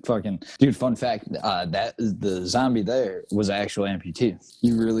 so good. Fucking dude, fun fact, that the zombie there was an actual amputee.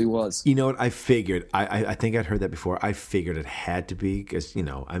 He really was. You know what? I figured. I think I'd heard that before. I figured it had to be, because, you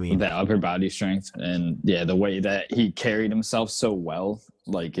know, I mean, that upper body strength, and the way that he carried himself so well.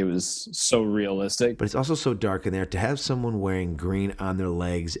 Like, it was so realistic. But it's also so dark in there. To have someone wearing green on their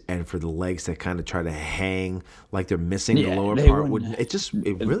legs, and for the legs to kind of try to hang like they're missing the lower part,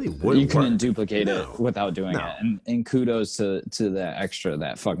 it really wouldn't. You couldn't duplicate it without doing it. And kudos to that extra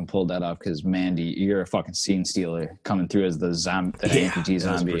that fucking pulled that off, because Mandy, you're a fucking scene stealer coming through as the amputee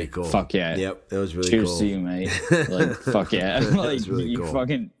zombie. Pretty cool. Fuck yeah. Yep, that was really cool. Cheers to you, mate. Like, fuck yeah. Like, really you cool.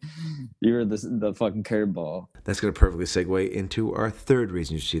 you were the fucking curveball. That's going to perfectly segue into our third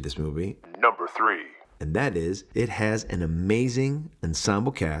reason you should see this movie. Number 3. And that is, it has an amazing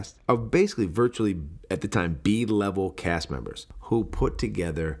ensemble cast of basically virtually, at the time, B-level cast members who put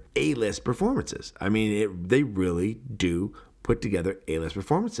together A-list performances. I mean, they really do put together A-list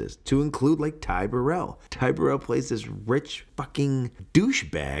performances, to include, like, Ty Burrell. Ty Burrell plays this rich fucking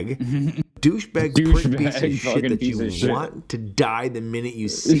douchebag. Douchebag prick piece of shit that you want to die the minute you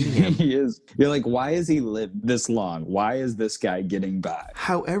see him. He is. You're like, why has he lived this long? Why is this guy getting by?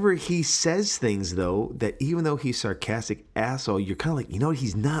 However, he says things, though, that even though he's sarcastic asshole, you're kind of like, you know what,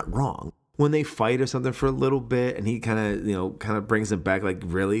 he's not wrong. when they fight or something for a little bit, and he kind of brings them back, like,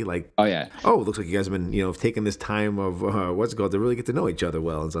 really, like, oh yeah, oh, it looks like you guys have been, taking this time of what's it called to really get to know each other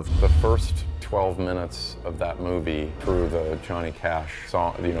well and stuff. The first 12 minutes of that movie through the Johnny Cash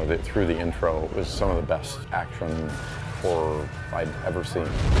song, through the intro, was some of the best action horror I'd ever seen.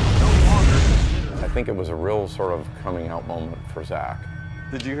 I think it was a real sort of coming out moment for Zach.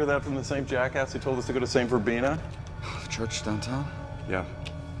 Did you hear that from the same jackass who told us to go to St. Verbena? Church downtown? Yeah,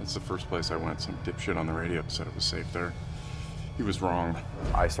 that's the first place I went. Some dipshit on the radio said it was safe there. He was wrong.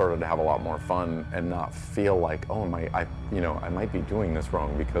 I started to have a lot more fun and not feel like, oh, I might be doing this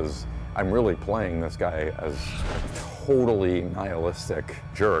wrong, because I'm really playing this guy as a totally nihilistic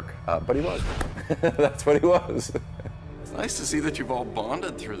jerk, but he was. That's what he was. It's nice to see that you've all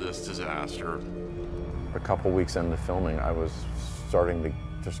bonded through this disaster. A couple weeks into filming, I was starting to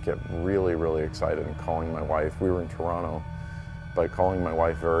just get really, really excited and calling my wife. We were in Toronto, but calling my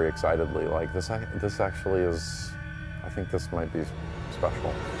wife very excitedly, like, this actually is, I think this might be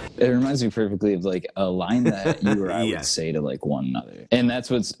special. It reminds me perfectly of like a line that you or I would say to like one another, and that's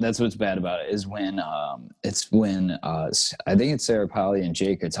what's bad about it is when I think it's Sarah Polly and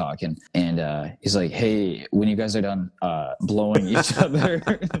Jake are talking, and he's like, "Hey, when you guys are done blowing each other,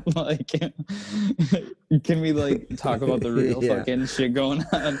 like, can we like talk about the real fucking shit going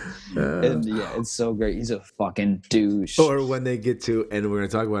on?" And yeah, it's so great. He's a fucking douche. Or when they get to, and we're gonna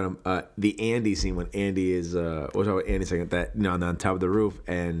talk about him, the Andy scene when Andy is we'll talk about Andy second, that on top of the roof,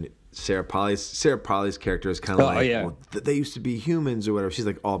 and Sarah Polly's character is kind of well, they used to be humans or whatever. She's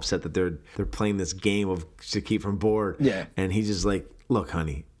like all upset that they're playing this game to keep from bored. Yeah. And he's just like, look,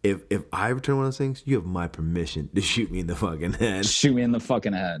 honey, if I return one of those things, you have my permission to shoot me in the fucking head. Shoot me in the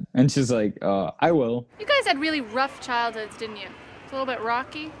fucking head. And she's like, I will. You guys had really rough childhoods, didn't you? It's a little bit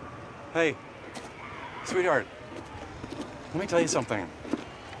rocky. Hey, sweetheart, let me tell you something.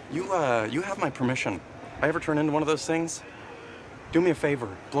 You have my permission. I ever turn into one of those things? Do me a favor,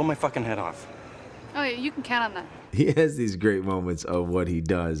 blow my fucking head off. Oh, yeah, you can count on that. He has these great moments of what he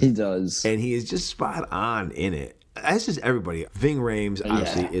does. He does. And he is just spot on in it. As is everybody. Ving Rhames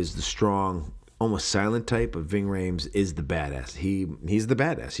obviously is the strong, almost silent type, but Ving Rhames is the badass. He's the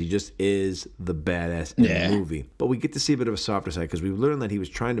badass. He just is the badass in the movie. But we get to see a bit of a softer side because we learned that he was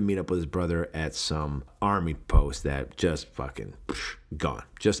trying to meet up with his brother at some army post that just fucking gone.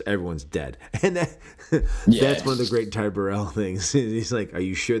 Just everyone's dead. And that's one of the great Ty Burrell things. He's like, are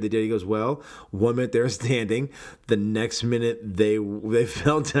you sure they did? He goes, well, 1 minute they're standing. The next minute they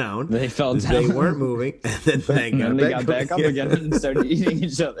fell down. They fell down. They weren't moving. And then they got back up again and started eating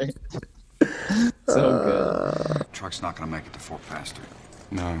each other. So good. Truck's not gonna make it to Fort Pastor.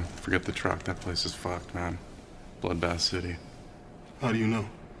 No, forget the truck. That place is fucked, man. Bloodbath City. How do you know?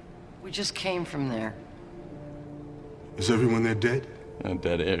 We just came from there. Is everyone there dead?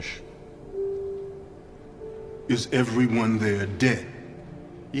 Dead-ish. Is everyone there dead?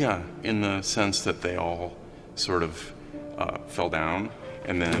 Yeah, in the sense that they all sort of fell down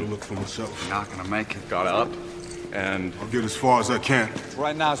and then... I'll look for myself. You're not gonna make it. Got up and... I'll get as far as I can.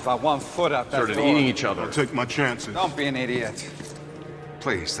 Right now it's about 1 foot up that started door. Eating each other. I'll take my chances. Don't be an idiot.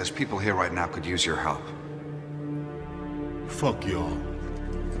 Please, there's people here right now could use your help. Fuck y'all.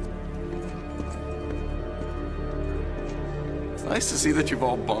 It's nice to see that you've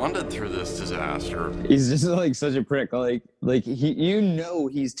all bonded through this disaster. He's just like such a prick. Like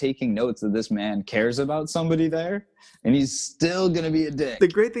he's taking notes that this man cares about somebody there, and he's still gonna be a dick. The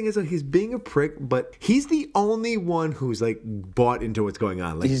great thing is that he's being a prick, but he's the only one who's like bought into what's going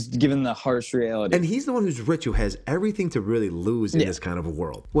on. Like, he's given the harsh reality, and he's the one who's rich, who has everything to really lose in this kind of a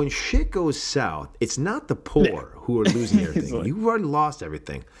world. When shit goes south, it's not the poor who are losing everything. Like, you've already lost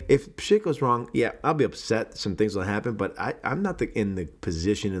everything. If shit goes wrong, I'll be upset. Some things will happen, but I'm not in the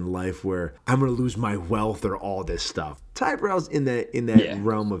position in life where I'm gonna lose my wealth or all this stuff. Ty Burrell's in that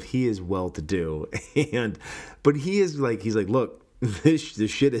realm of he is well-to-do, but he's like, look, this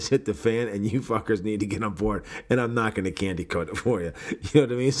shit has hit the fan, and you fuckers need to get on board, and I'm not going to candy coat it for you. You know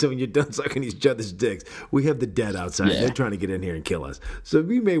what I mean? So when you're done sucking each other's dicks, we have the dead outside. They're trying to get in here and kill us. So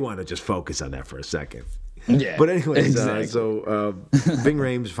we may want to just focus on that for a second. Yeah. But anyways, Ving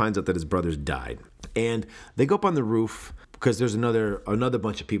Rhames finds out that his brother's died, and they go up on the roof because there's another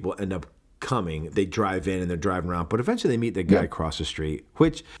bunch of people end up coming. They drive in and they're driving around, but eventually they meet the guy across the street,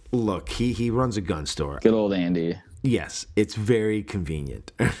 which, look, he runs a gun store. Good old Andy. Yes, it's very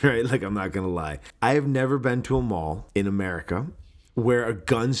convenient, right? Like, I'm not going to lie. I have never been to a mall in America where a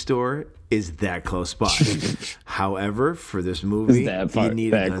gun store is that close by. However, for this movie, you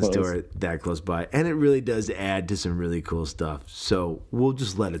need a gun store that close by. And it really does add to some really cool stuff. So we'll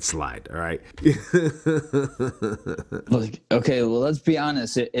just let it slide, all right? Okay, well, let's be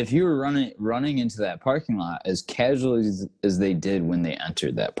honest. If you were running into that parking lot as casually as they did when they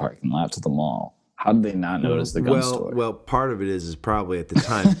entered that parking lot to the mall, how did they not notice the gun store? Well, part of it is probably at the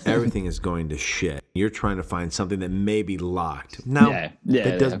time everything is going to shit. You're trying to find something that may be locked. Now,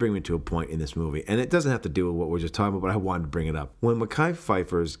 that does bring me to a point in this movie, and it doesn't have to do with what we're just talking about, but I wanted to bring it up. When Mekhi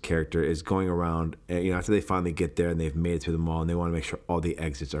Phifer's character is going around, after they finally get there and they've made it through the mall and they want to make sure all the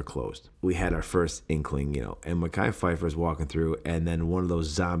exits are closed, we had our first inkling, and Mekhi Phifer is walking through, and then one of those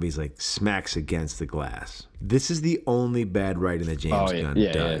zombies smacks against the glass. This is the only bad writing that James Gunn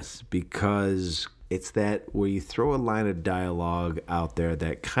does, because it's that where you throw a line of dialogue out there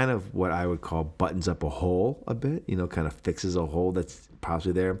that kind of what I would call buttons up a hole a bit, kind of fixes a hole that's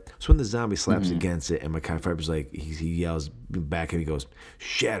possibly there. So when the zombie slaps against it and Mekhi Phifer's he yells back and he goes,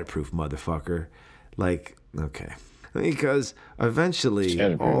 "Shatterproof, motherfucker." Okay. Because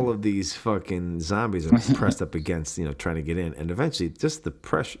eventually all of these fucking zombies are pressed up against, trying to get in. And eventually just the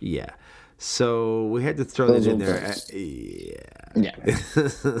pressure, So we had to throw that in there.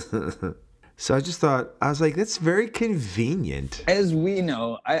 So I just thought, I was like, that's very convenient. As we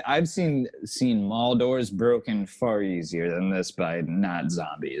know, I've seen mall doors broken far easier than this by not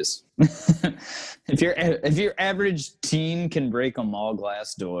zombies. If your average teen can break a mall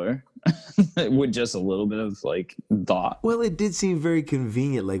glass door with just a little bit of thought. Well, it did seem very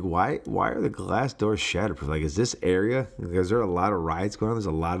convenient. Why are the glass doors shatterproof? Is this area? Is there a lot of riots going on? There's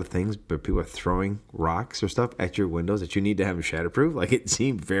a lot of things, but people are throwing rocks or stuff at your windows that you need to have them shatterproof. It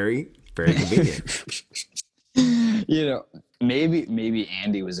seemed very convenient. Maybe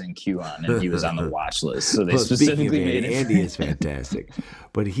Andy was in QAnon and he was on the watch list, so they specifically made it. Andy is fantastic,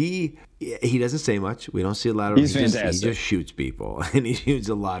 but he doesn't say much. We don't see a lot of. He's he fantastic. Just shoots people, and he shoots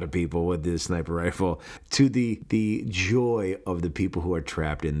a lot of people with this sniper rifle, to the joy of the people who are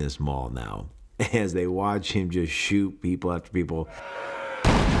trapped in this mall now, as they watch him just shoot people after people.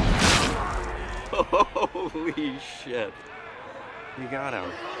 Holy shit! You got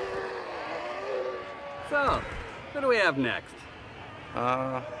him. So, what do we have next?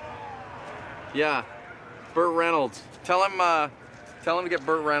 Yeah, Burt Reynolds. Tell him to get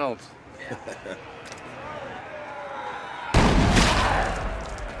Burt Reynolds. My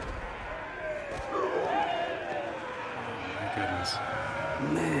goodness.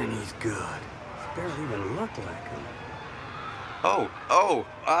 Man, he's good. He barely even looked like him.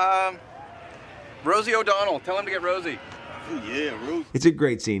 Rosie O'Donnell. Tell him to get Rosie. Yeah, Rosie. It's a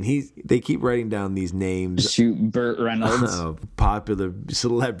great scene. They keep writing down these names. Shoot Burt Reynolds. Of popular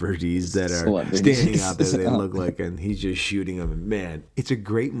celebrities that are standing out there that they look like, and he's just shooting them. And man, it's a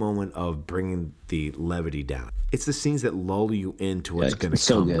great moment of bringing the levity down. It's the scenes that lull you into what's going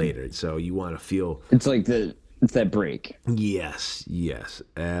to come later. So you want to feel. It's it's that break. Yes,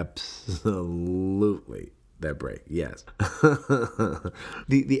 absolutely. That break, yes.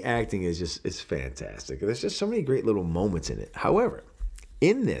 The acting is fantastic. There's just so many great little moments in it. However,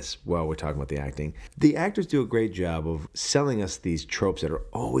 in this, while we're talking about the acting, the actors do a great job of selling us these tropes that are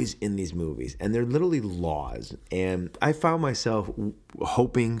always in these movies, and they're literally laws. And I found myself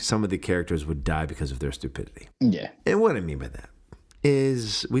hoping some of the characters would die because of their stupidity. Yeah. And what I mean by that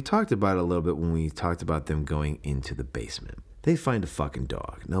is, we talked about it a little bit when we talked about them going into the basement. They find a fucking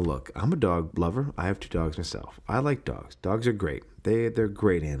dog. Now look, I'm a dog lover. I have 2 dogs myself. I like dogs. Dogs are great. They're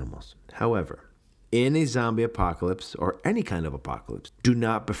great animals. However, in a zombie apocalypse or any kind of apocalypse, do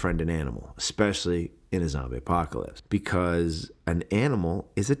not befriend an animal, especially in a zombie apocalypse, because an animal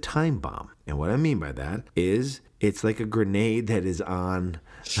is a time bomb. And what I mean by that is it's like a grenade that is on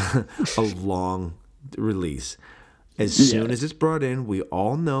a long release. As soon as it's brought in, we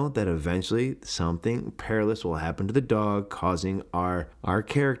all know that eventually something perilous will happen to the dog, causing our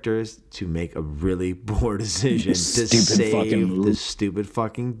characters to make a really poor decision to save the stupid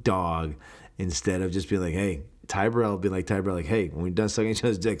fucking dog, instead of just being like, hey, Tyrell, hey, when we're done sucking each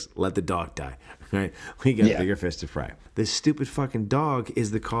other's dicks, let the dog die. Right? We got bigger fish to fry. This stupid fucking dog is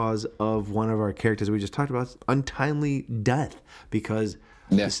the cause of one of our characters we just talked about, untimely death, because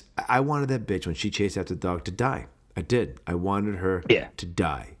I wanted that bitch when she chased after the dog to die. I did. I wanted her to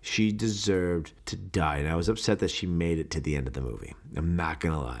die. She deserved to die. And I was upset that she made it to the end of the movie. I'm not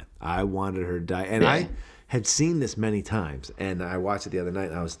going to lie. I wanted her to die. And I had seen this many times. And I watched it the other night.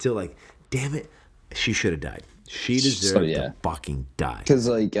 And I was still like, damn it, she should have died. She deserved to fucking die. Because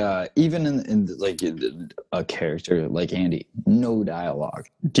like even in like a character like Andy, no dialogue.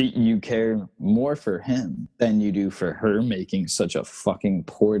 Do you care more for him than you do for her making such a fucking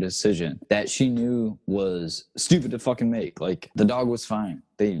poor decision that she knew was stupid to fucking make? Like the dog was fine.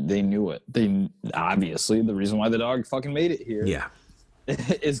 They knew it. They obviously the reason why the dog fucking made it here. Yeah.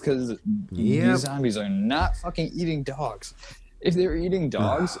 Is because these zombies are not fucking eating dogs. If they were eating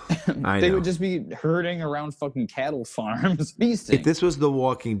dogs, they would just be herding around fucking cattle farms, feasting. If this was The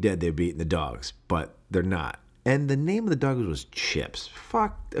Walking Dead, they'd be eating the dogs, but they're not. And the name of the dog was Chips.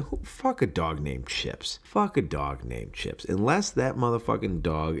 Fuck a dog named Chips. Fuck a dog named Chips. Unless that motherfucking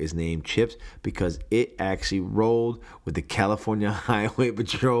dog is named Chips because it actually rolled with the California Highway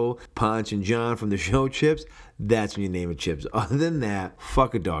Patrol, Ponch and John from the show Chips, that's when you name it Chips. Other than that,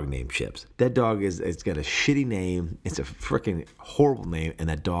 fuck a dog named Chips. That dog it's got a shitty name. It's a freaking horrible name, and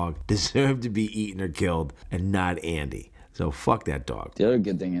that dog deserved to be eaten or killed, and not Andy. So fuck that dog. The other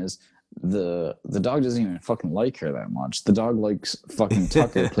good thing is the dog doesn't even fucking like her that much. The dog likes fucking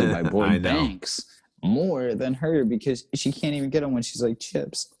Tucker, played by Boyd Banks, more than her because she can't even get him when she's like,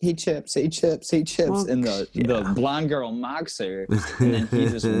 Chips, hey Chips, hey Chips, hey Chips. Well, and the blonde girl mocks her, and then he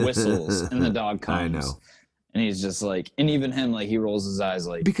just whistles, and the dog comes. I know. And he's just like, and even him, like, he rolls his eyes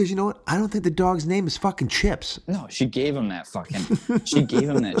like. Because you know what? I don't think the dog's name is fucking Chips. No, she gave him that she gave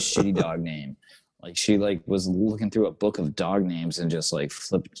him that shitty dog name. Like, she, like, was looking through a book of dog names and just, like,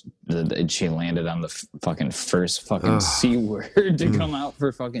 flipped, and she landed on the fucking first fucking C word to come out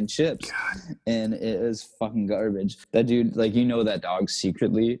for fucking Chips. God. And it is fucking garbage. That dude, like, you know that dog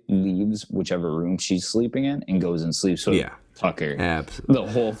secretly leaves whichever room she's sleeping in and goes and sleeps with Tucker. Absolutely.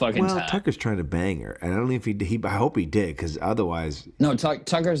 The whole fucking time. Tucker's trying to bang her. And I don't know if I hope he did, because otherwise. No,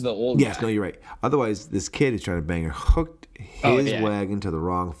 Tucker's the old guy. Yes, no, you're right. Otherwise, this kid is trying to bang her, hooked his wagon to the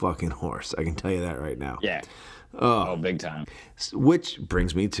wrong fucking horse. I can tell you that right now. Yeah. Oh, big time. Which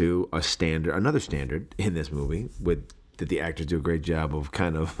brings me to another standard in this movie that the actors do a great job of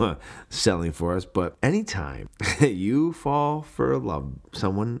kind of selling for us. But anytime you fall for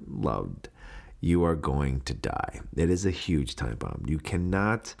someone loved, you are going to die. It is a huge time bomb. You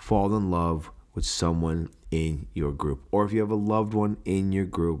cannot fall in love with someone in your group. Or if you have a loved one in your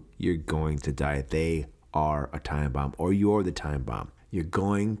group, you're going to die. They are a time bomb, or you're the time bomb. You're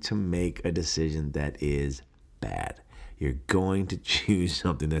going to make a decision that is bad. You're going to choose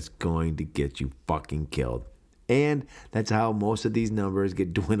something that's going to get you fucking killed. And that's how most of these numbers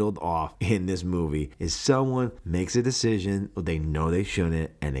get dwindled off in this movie, is someone makes a decision they know they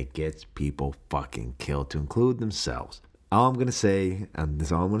shouldn't, and it gets people fucking killed, to include themselves. All I'm going to say, and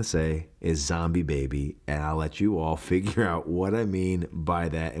that's all I'm going to say, is zombie baby, and I'll let you all figure out what I mean by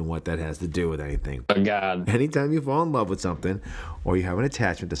that and what that has to do with anything. Oh, God. Anytime you fall in love with something, or you have an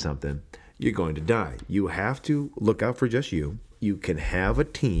attachment to something, you're going to die. You have to look out for just you. You can have a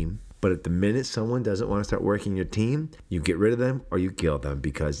team, but at the minute someone doesn't want to start working your team, you get rid of them or you kill them,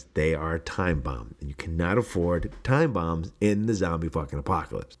 because they are a time bomb. And you cannot afford time bombs in the zombie fucking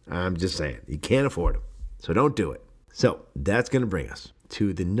apocalypse. I'm just saying, you can't afford them. So don't do it. So that's going to bring us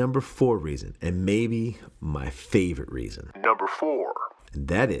to the number 4 reason, and maybe my favorite reason. Number 4. And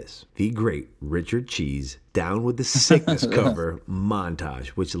that is the great Richard Cheese Down with the Sickness cover montage,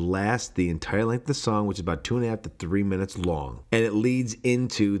 which lasts the entire length of the song, which is about 2.5 to 3 minutes long. And it leads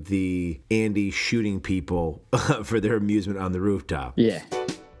into the Andy shooting people for their amusement on the rooftop. Yeah.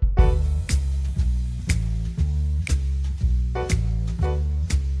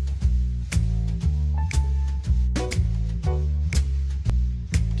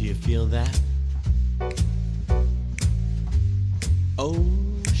 Do you feel that? Oh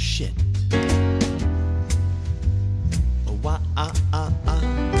shit. Oh, wah, ah, ah, ah.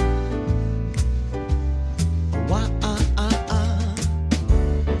 Oh, wah, ah, ah, ah.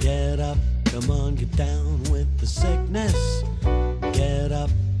 Get up, come on, get down with the sickness. Get up,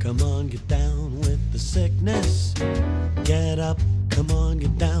 come on, get down with the sickness. Get up, come on,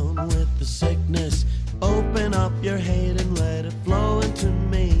 get down with the sickness. Open up your hate and let it flow into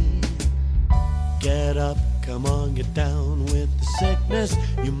me. Get up, come on, get down with the sickness.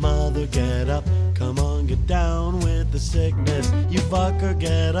 You mother, get up, come on, get down with the sickness. You fucker,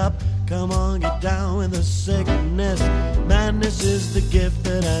 get up, come on, get down with the sickness. Madness is the gift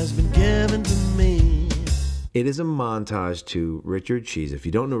that has been given to me. It is a montage to Richard Cheese. If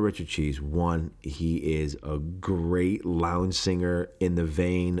you don't know Richard Cheese, one, he is a great lounge singer in the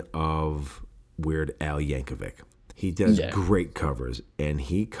vein of Weird Al Yankovic. He does great covers, and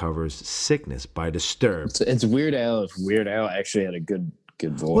he covers Sickness by Disturbed. It's Weird Al if Weird Al actually had a good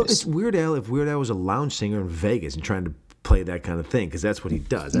voice. Well, it's Weird Al if Weird Al was a lounge singer in Vegas and trying to play that kind of thing because that's what he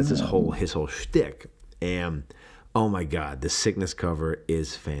does. That's his whole shtick. And oh my God, the Sickness cover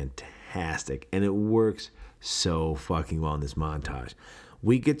is fantastic, and it works so fucking well in this montage.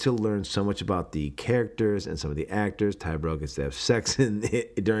 We get to learn so much about the characters and some of the actors. Ty Burrell gets to have sex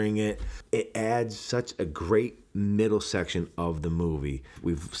during it. It adds such a great middle section of the movie.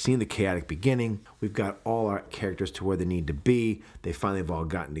 We've seen the chaotic beginning. We've got all our characters to where they need to be. They finally have all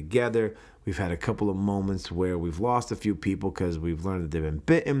gotten together. We've had a couple of moments where we've lost a few people because we've learned that they've been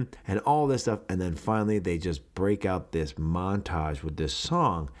bitten and all this stuff. And then finally they just break out this montage with this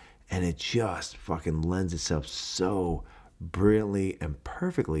song, and it just fucking lends itself so brilliantly and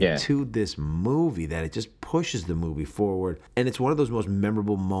perfectly to this movie that it just pushes the movie forward. And it's one of those most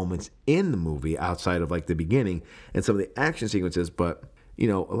memorable moments in the movie outside of like the beginning and some of the action sequences. But you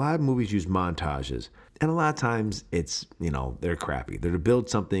know, a lot of movies use montages, and a lot of times it's, you know, they're crappy. They're to build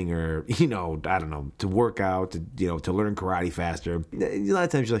something, or, you know, I don't know, to work out, to, you know, to learn karate faster. A lot of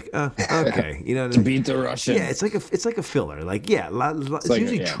times you're like, okay, you know what I mean? To beat the Russian. Yeah, it's like a filler. Like, yeah, it's like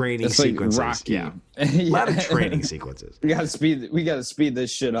usually training it's like sequences. Rocky. Yeah, a lot of training sequences. We gotta speed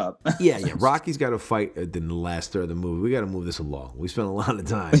this shit up. yeah. Rocky's got to fight in the last third of the movie. We got to move this along. We spent a lot of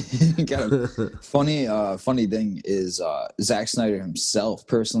time. Funny thing is, Zack Snyder himself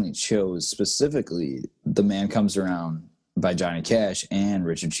personally chose specifically "The Man Comes Around" by Johnny Cash and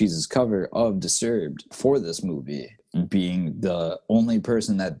Richard Cheese's cover of "Disturbed" for this movie, being the only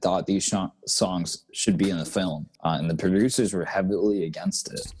person that thought these songs should be in the film. And the producers were heavily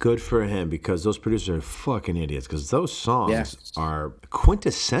against it. Good for him, because those producers are fucking idiots, because those songs are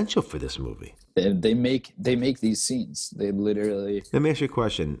quintessential for this movie. They make these scenes. They literally... Let me ask you a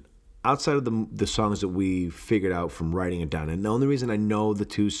question. Outside of the songs that we figured out from writing it down, and the only reason I know the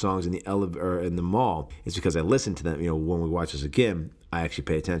two songs in the elevator in the mall is because I listened to them. You know, when we watch this again, I actually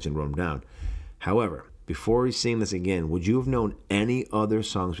pay attention, wrote them down. However, before we sing this again, would you have known any other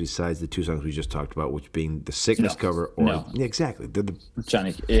songs besides the two songs we just talked about, which being the Sickness cover? Or, yeah, exactly. They're the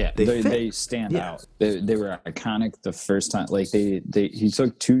Johnny. Yeah, they stand out. They were iconic the first time. Like he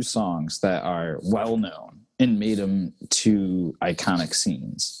took two songs that are well known and made them two iconic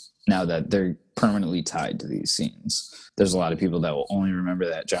scenes. Now that they're permanently tied to these scenes, there's a lot of people that will only remember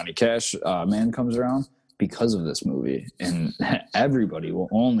that Johnny Cash "Man Comes Around" because of this movie, and everybody will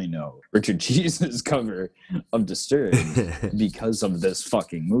only know Richard Cheese's cover of "Disturbed" because of this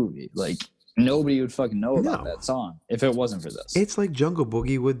fucking movie. Like, nobody would fucking know about that song if it wasn't for this. It's like Jungle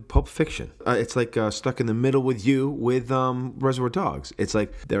Boogie with Pulp Fiction. It's like Stuck in the Middle with You with Reservoir Dogs. It's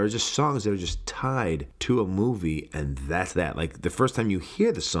like there are just songs that are just tied to a movie, and that's that. Like, the first time you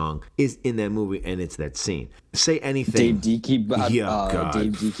hear the song is in that movie, and it's that scene. Say anything. Dave Dickey Bobby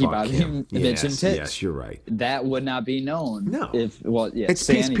mentioned it. Yes, you're right. That would not be known. No. It's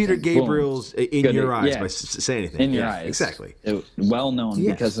Peter Gabriel's "In Your Eyes" by Say Anything. In Your Eyes. Exactly. Well known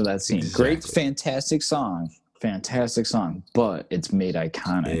because of that scene. Exactly. Great, fantastic song, but it's made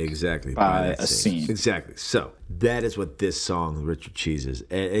iconic by a scene. Exactly. So that is what this song, Richard Cheese, is.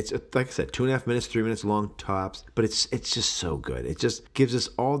 It's like I said, 2.5 minutes, 3 minutes long tops, but it's just so good. It just gives us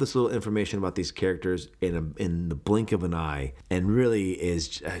all this little information about these characters in the blink of an eye, and really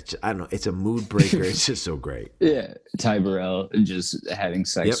is, I don't know, it's a mood breaker. It's just so great. Yeah, Ty Burrell just having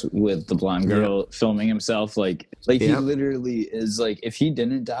sex with the blonde girl, filming himself like he literally is like, if he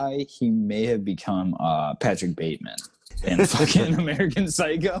didn't die, he may have become Patrick Bateman in fucking American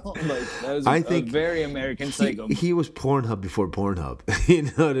Psycho. Like, that was a very American Psycho. He was Pornhub before Pornhub. You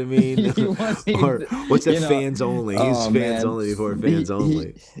know what I mean? Or what's that? Fans Only. He was Fans Only before Fans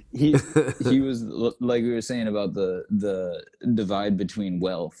Only. He was, like we were saying about the divide between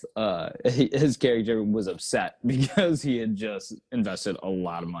wealth. His character was upset because he had just invested a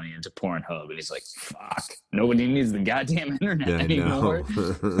lot of money into Pornhub, and he's like, "Fuck, nobody needs the goddamn internet anymore."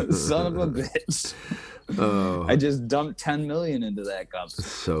 Son of a bitch. Oh, I just dumped $10 million into that cup.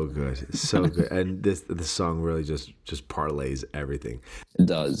 So good, so good, and this song really just parlays everything. It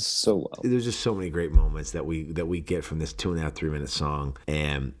does so well. There's just so many great moments that we get from this 2.5, 3 minute song,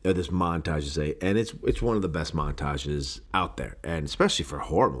 and this montage, and it's one of the best montages out there, and especially for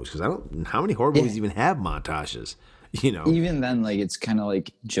horror movies, because how many horror movies even have montages? You know, even then, like, it's kind of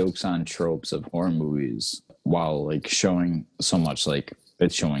like jokes on tropes of horror movies, while like showing so much, like,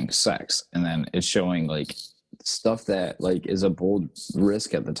 it's showing sex, and then it's showing like stuff that like is a bold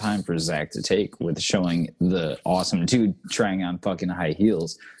risk at the time for Zach to take, with showing the awesome dude trying on fucking high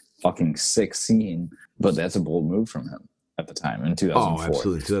heels, fucking sick scene, but that's a bold move from him. at the time in 2004. Oh,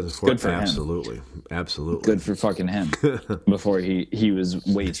 absolutely. 2004. Good for him. Absolutely. Good for fucking him. Before he was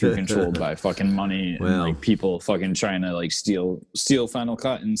way too controlled by fucking money and like people fucking trying to like steal Final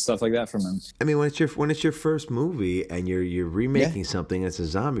Cut and stuff like that from him. I mean, when it's your first movie and you're remaking something that's a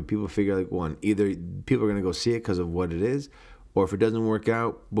zombie, people figure like one, either people are gonna go see it because of what it is, or if it doesn't work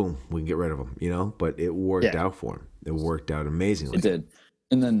out, boom, we can get rid of them, you know. But it worked out for him. It worked out amazingly. It did.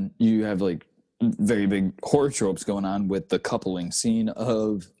 And then you have like very big horror tropes going on with the coupling scene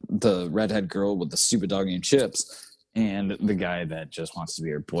of the redhead girl with the stupid dog named Chips and the guy that just wants to be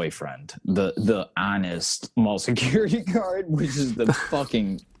her boyfriend, the honest mall security guard, which is the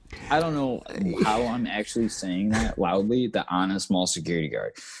fucking, I don't know how I'm actually saying that loudly, the honest mall security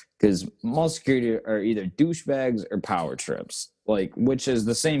guard, because mall security are either douchebags or power trips, like, which is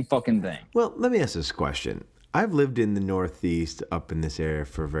the same fucking thing. Well, let me ask this question. I've lived in the Northeast up in this area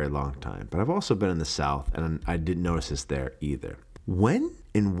for a very long time, but I've also been in the South, and I didn't notice this there either. When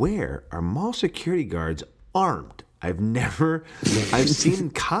and where are mall security guards armed? I've seen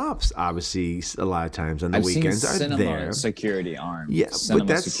cops, obviously, a lot of times on the weekends are there. Cinema security armed. Yeah, cinema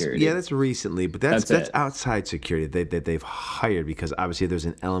but security. That's recently, but that's outside security that they've hired because obviously there's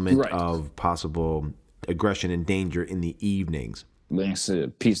an element of possible aggression and danger in the evenings.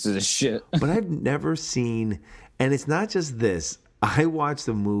 Pieces of shit. But I've never seen, and it's not just this. I watched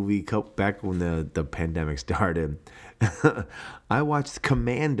the movie back when the pandemic started. I watched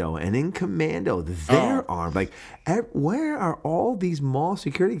Commando, and in Commando, they're armed. Like, where are all these mall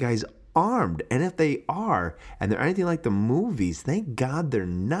security guys armed? And if they are, and they're anything like the movies, thank God they're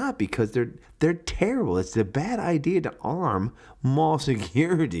not, because they're terrible. It's a bad idea to arm mall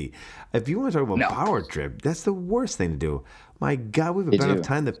security. If you want to talk about power trip, that's the worst thing to do. My God, we've been enough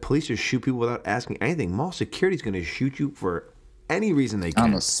time that police just shoot people without asking anything. Mall security's going to shoot you for any reason they can.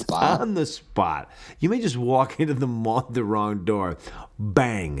 On the spot. On the spot. You may just walk into the mall at the wrong door.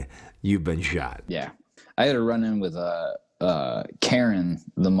 Bang, you've been shot. Yeah. I had a run-in with Karen,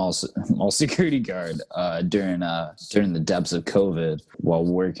 the mall security guard, during the depths of COVID while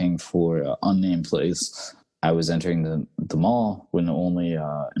working for an unnamed place. I was entering the mall when only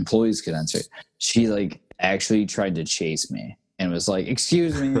employees could enter. She actually tried to chase me and was like,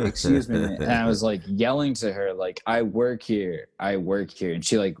 excuse me. And I was like yelling to her, like, I work here. And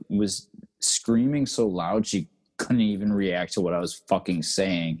she was screaming so loud she couldn't even react to what I was fucking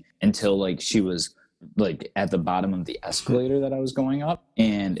saying until she was at the bottom of the escalator that I was going up.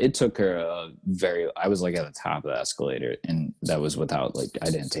 And it took her I was at the top of the escalator, and that was without I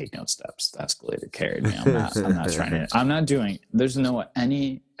didn't take no steps. The escalator carried me. I'm not doing, there's no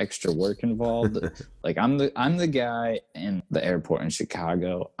any extra work involved. I'm the guy in the airport in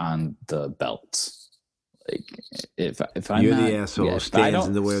Chicago on the belts. If I'm you're not, the asshole who stands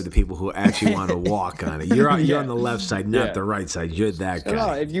in the way of the people who actually want to walk on it. You're on the left side, not the right side. You're that guy.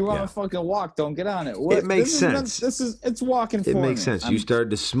 No, if you want to fucking walk, don't get on it. It makes sense. It's walking for me. It makes sense. You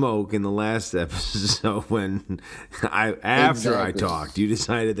started to smoke in the last episode when after I talked, you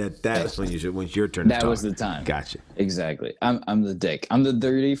decided that's when it's your turn to talk. That was the time. Gotcha. Exactly. I'm the dick. I'm the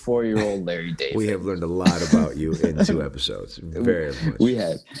 34-year-old Larry David. We have learned a lot about you in 2 episodes. Very much. We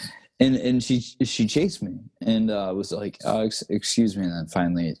have. And she chased me and was like, oh, excuse me. And then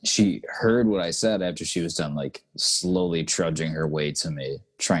finally she heard what I said after she was done, slowly trudging her way to me,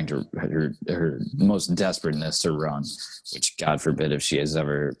 trying to her most desperateness to run, which God forbid if she is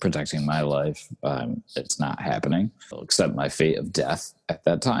ever protecting my life, it's not happening. I'll accept my fate of death at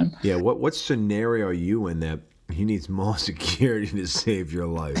that time. Yeah. What scenario are you in that he needs more security to save your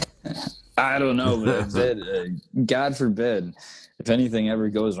life? I don't know, but God forbid if anything ever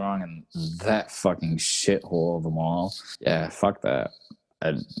goes wrong in that fucking shithole of them all, yeah, fuck that.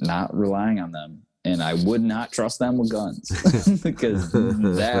 I'm not relying on them. And I would not trust them with guns because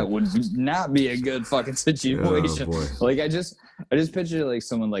that would not be a good fucking situation. Oh, boy. I just picture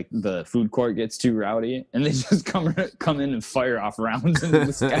someone the food court gets too rowdy and they just come in and fire off rounds into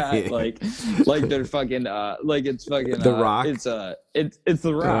the sky they're fucking it's fucking The Rock. It's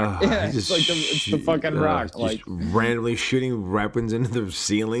the Rock. It's the fucking Rock. Just randomly shooting weapons into the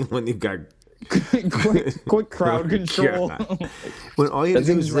ceiling when you've got quick crowd control. When all you have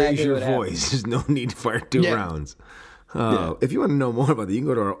to do is raise your voice, there's no need to fire 2 rounds. If you want to know more about that, you can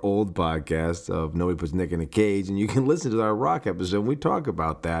go to our old podcast of Nobody Puts Nick in a Cage, and you can listen to our Rock episode. We talk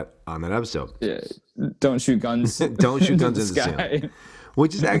about that on that episode. Yeah, don't shoot guns. Don't shoot guns in the ceiling.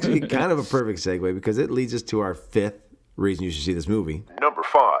 Which is actually kind of a perfect segue because it leads us to our 5th reason you should see this movie. Number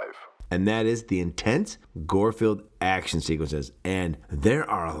 5. and that is the intense gore-filled action sequences. And there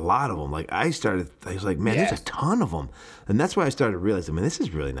are a lot of them. Like, I was like, man, there's a ton of them. And that's why I started realizing, man, this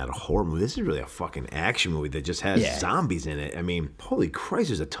is really not a horror movie. This is really a fucking action movie that just has zombies in it. I mean, holy Christ,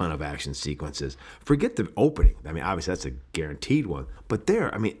 there's a ton of action sequences. Forget the opening. I mean, obviously that's a guaranteed one. But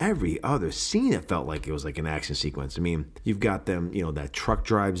there, I mean, every other scene, it felt like it was like an action sequence. I mean, you've got them, you know, that truck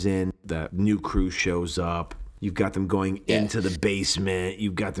drives in, that new crew shows up. You've got them going into the basement.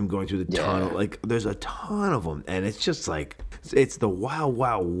 You've got them going through the tunnel. Like, there's a ton of them, and it's just like it's the wild,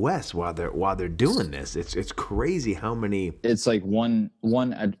 wild west while they're doing this. It's crazy how many. It's like one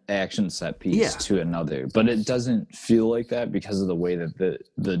action set piece to another, but it doesn't feel like that because of the way that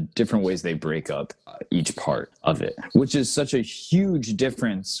the different ways they break up each part of it, which is such a huge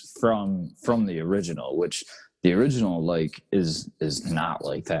difference from the original. Which the original like is not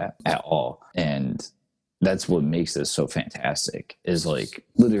like that at all, and that's what makes this so fantastic. Is like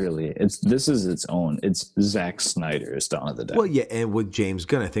literally, this is its own. It's Zack Snyder's Dawn of the Dead. Well, yeah, and with James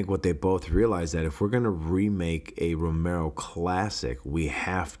Gunn, I think what they both realized that if we're gonna remake a Romero classic, we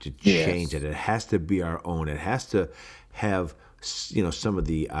have to change it. It has to be our own. It has to have, you know, some of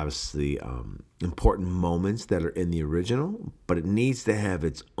the obviously important moments that are in the original, but it needs to have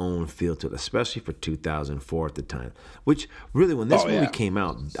its own feel to it, especially for 2004 at the time. Which really, when this movie came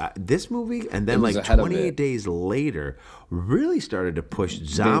out, this movie, and then like 28 days later, really started to push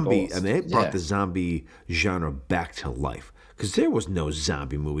zombie. I mean, it brought the zombie genre back to life. Because there was no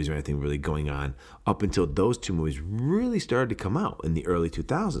zombie movies or anything really going on up until those two movies really started to come out in the early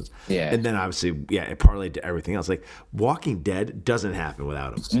 2000s. Yeah. And then obviously, it parlayed to everything else. Like, Walking Dead doesn't happen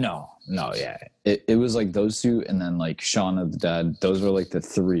without them. No, yeah. It was like those two, and then like Shaun of the Dead. Those were like the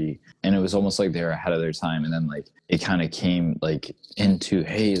three. And it was almost like they were ahead of their time. And then like it kind of came like into,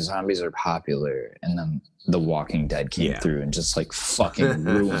 hey, zombies are popular. And then The Walking Dead came through and just like fucking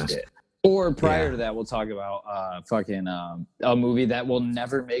ruined it. Or prior to that, we'll talk about a movie that will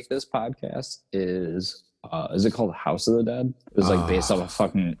never make this podcast. Is it called House of the Dead? It was like based off a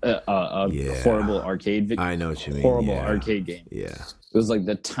fucking horrible arcade. I know what you mean. Horrible arcade game. Yeah, it was like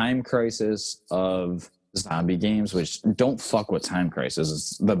the Time Crisis of zombie games. Which don't fuck with Time Crisis.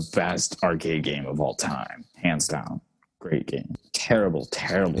 It's the best arcade game of all time, hands down. Great game. Terrible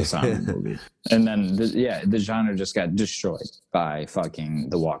zombie movie. And then the genre just got destroyed by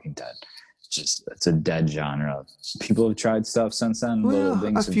fucking The Walking Dead. It's a dead genre. People have tried stuff since then. Well,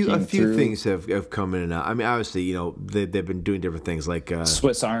 a few things have come in and out. I mean, obviously, you know, they've been doing different things like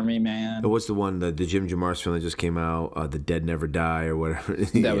Swiss Army Man. What's the one, the Jim Jarmusch film that just came out, The Dead Never Die or whatever.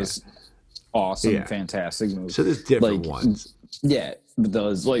 That was awesome, fantastic movie. So there's different ones. Yeah, but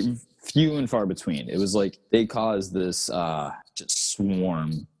those like few and far between. It was like they caused this just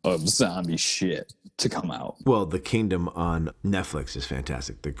swarm of zombie shit to come out. Well, The Kingdom on Netflix is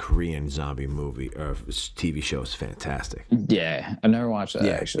fantastic. The Korean zombie movie or TV show is fantastic. Yeah, I never watched that.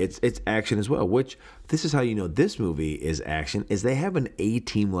 Actually, it's action as well. Which this is how you know this movie is action. Is they have an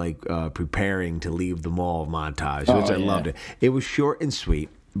A-team like preparing to leave the mall montage, which I loved it. It was short and sweet.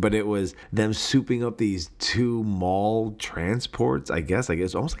 But it was them souping up these two mall transports, I guess. Like,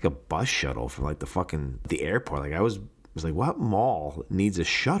 it's almost like a bus shuttle from like the airport. Like, I was like, what mall needs a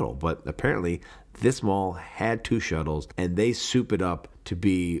shuttle? But apparently this mall had two shuttles and they soup it up to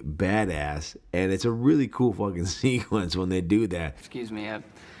be badass. And it's a really cool fucking sequence when they do that. Excuse me,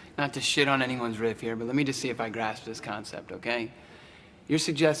 not to shit on anyone's riff here, but let me just see if I grasp this concept, okay? You're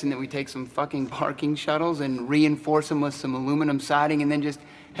suggesting that we take some fucking parking shuttles and reinforce them with some aluminum siding and then just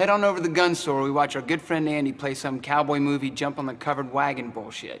head on over to the gun store where we watch our good friend Andy play some cowboy movie jump on the covered wagon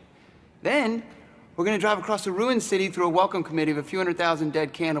bullshit. Then, we're gonna drive across the ruined city through a welcome committee of a few 100,000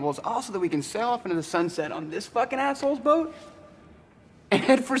 dead cannibals, also that we can sail off into the sunset on this fucking asshole's boat and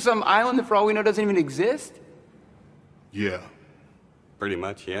head for some island that for all we know doesn't even exist? Yeah. Pretty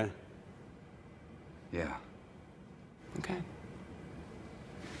much, yeah. Yeah. Okay.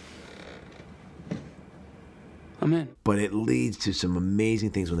 I'm in. But it leads to some amazing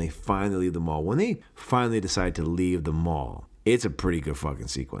things when they finally leave the mall. When they finally decide to leave the mall, it's a pretty good fucking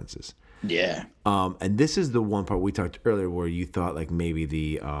sequences. Yeah. And this is the one part we talked earlier where you thought like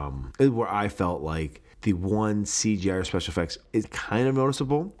maybe where I felt like the one CGI or special effects is kind of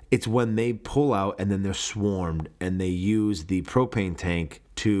noticeable. It's when they pull out and then they're swarmed and they use the propane tank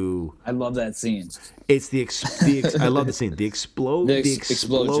to... I love that scene. It's I love the scene. The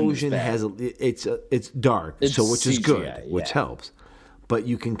explosion has it's dark, which CGI, is good, which helps. But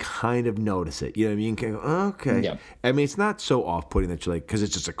you can kind of notice it. You know what I mean? You can go, okay. Yep. I mean, it's not so off-putting that you're like, because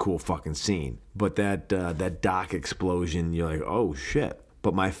it's just a cool fucking scene. But that dock explosion, you're like, oh shit.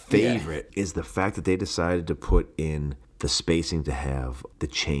 But my favorite is the fact that they decided to put in the spacing to have the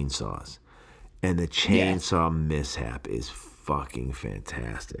chainsaws. And the chainsaw mishap is fucking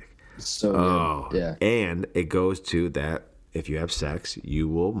fantastic. So good. Yeah. And it goes to that if you have sex, you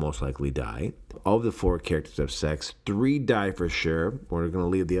will most likely die. Of the 4 characters that have sex, 3 die for sure. We're going to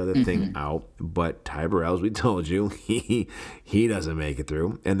leave the other thing out. But Ty Burrell, as we told you, he doesn't make it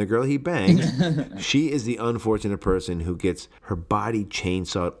through. And the girl he bangs, she is the unfortunate person who gets her body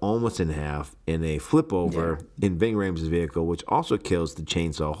chainsawed almost in half in a flip over in Ving Rhames' vehicle, which also kills the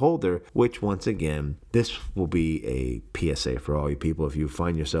chainsaw holder, which once again, this will be a PSA for all you people if you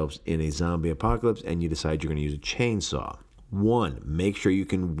find yourselves in a zombie apocalypse and you decide you're going to use a chainsaw. 1, make sure you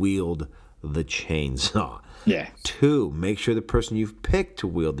can wield the chainsaw. Yeah. 2, make sure the person you've picked to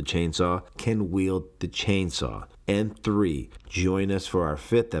wield the chainsaw can wield the chainsaw. And 3, join us for our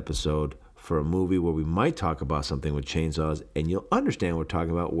 5th episode for a movie where we might talk about something with chainsaws, and you'll understand what we're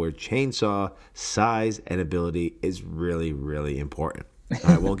talking about, where chainsaw size and ability is really, really important.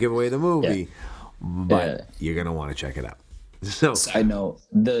 I won't give away the movie, but you're going to want to check it out. So I know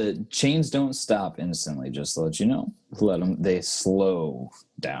the chains don't stop instantly, just to let you know. They slow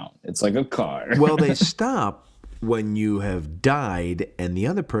down. It's like a car. Well, they stop when you have died and the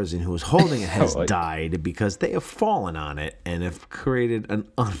other person who is holding it has died because they have fallen on it and have created an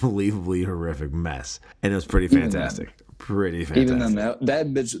unbelievably horrific mess. And it was pretty fantastic. Pretty fantastic. Even then,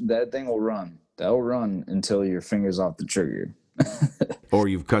 that thing will run. That'll run until your finger's off the trigger. Or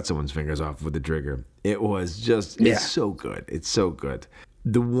you've cut someone's fingers off with the trigger. It was just, it's so good. It's so good.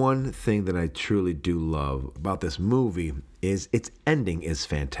 The one thing that I truly do love about this movie is its ending is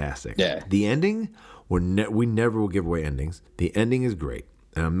fantastic. Yeah. The ending, we never will give away endings. The ending is great,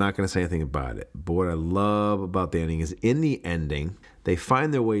 and I'm not going to say anything about it. But what I love about the ending is in the ending, they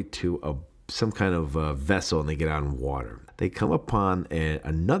find their way to some kind of vessel and they get out on water. They come upon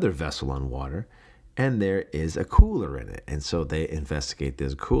another vessel on water, and there is a cooler in it. And so they investigate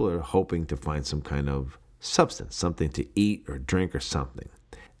this cooler, hoping to find some kind of substance, something to eat or drink or something.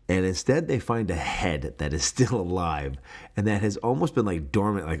 And instead they find a head that is still alive and that has almost been like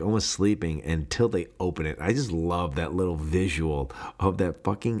dormant, like almost sleeping until they open it. I just love that little visual of that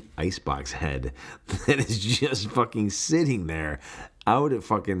fucking icebox head that is just fucking sitting there out at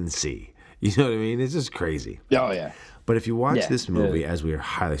fucking sea. You know what I mean? It's just crazy. Oh, yeah. But if you watch this movie, as we are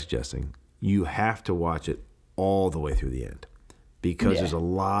highly suggesting, you have to watch it all the way through the end because there's a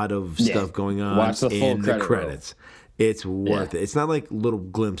lot of stuff going on in the credits. It's worth it. It's not like little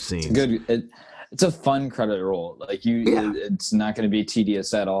glimpse scenes. It's a fun credit roll. Like it's not going to be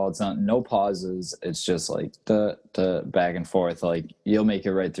tedious at all. It's not no pauses. It's just like the back and forth. Like you'll make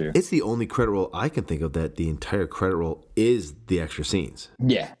it right through. It's the only credit roll I can think of that the entire credit roll is the extra scenes.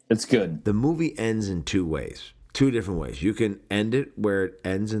 Yeah, it's good. The movie ends in 2 ways. 2 different ways. You can end it where it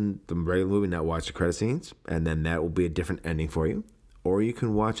ends in the regular movie, not watch the credit scenes, and then that will be a different ending for you. Or you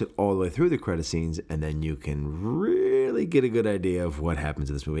can watch it all the way through the credit scenes, and then you can really get a good idea of what happens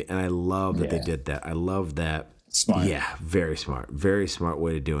in this movie. And I love that they did that. I love that. Smart. Yeah, very smart. Very smart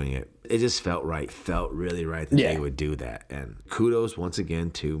way of doing it. It just felt right. Felt really right that they would do that. And kudos once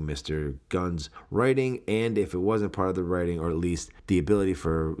again to Mr. Gunn's writing. And if it wasn't part of the writing, or at least the ability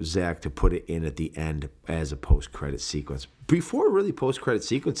for Zach to put it in at the end as a post-credit sequence. Before really post-credit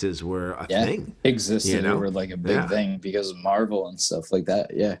sequences were a thing. Existed. You know? They were like a big thing because of Marvel and stuff like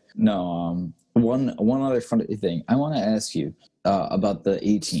that. Yeah. No, one other funny thing. I want to ask you about the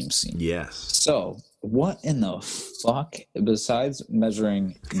A-Team scene. Yes. So what in the fuck, besides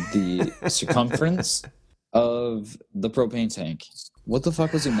measuring the circumference of the propane tank, what the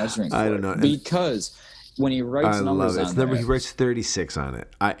fuck was he measuring for? I don't know. Because when he writes numbers on there, he writes 36 on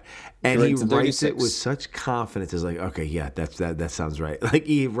it. He writes it with such confidence. It's like, okay, yeah, that sounds right. Like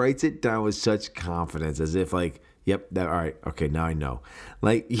he writes it down with such confidence, as if like, yep, all right, okay, now I know.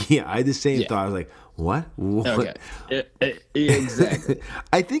 Like, yeah, I had the same thought. I was like, what? Okay. Exactly.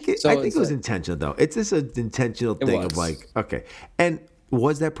 I think it was intentional, though. It's just an intentional thing of like, okay. And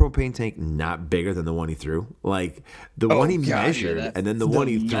was that propane tank not bigger than the one he threw? Like, the one he measured and then the one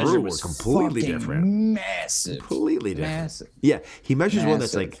he threw were completely different. Massive. Completely different. Massive. Yeah, he measures one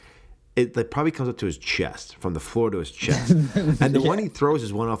that's like, it like probably comes up to his chest, from the floor to his chest, and the one he throws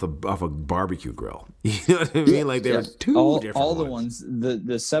is one off a barbecue grill. You know what I mean? Like there are two different all the ones,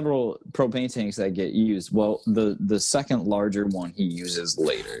 the several propane tanks that get used. Well, the second larger one he uses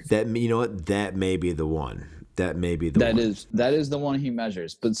later. That, you know what? That may be the one. That may be the one. That is the one he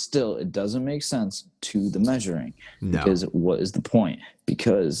measures, but still, it doesn't make sense to the measuring. No. Because what is the point?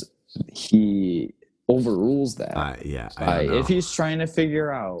 Because he overrules that. I don't know. If he's trying to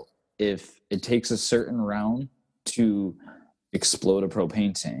figure out if it takes a certain round to explode a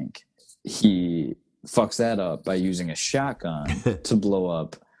propane tank, he fucks that up by using a shotgun to blow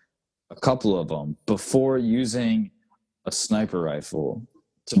up a couple of them before using a sniper rifle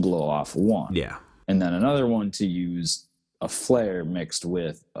to blow off one. Yeah. And then another one to use a flare mixed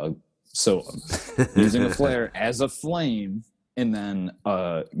with using a flare as a flame and then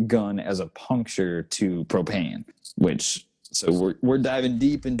a gun as a puncture to propane, so we're diving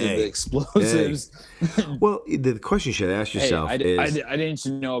deep into the explosives. Well, the question you should ask yourself is... I didn't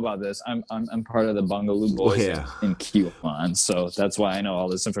know about this. I'm part of the Bungaloo Boys in QAnon, so that's why I know all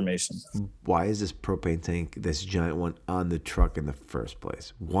this information. Why is this propane tank, this giant one, on the truck in the first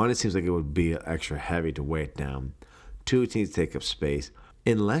place? One, it seems like it would be extra heavy to weigh it down. Two, it needs to take up space.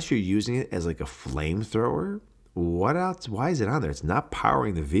 Unless you're using it as like a flamethrower, what else? Why is it on there? It's not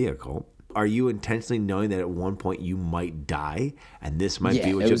powering the vehicle. Are you intentionally knowing that at one point you might die, and this might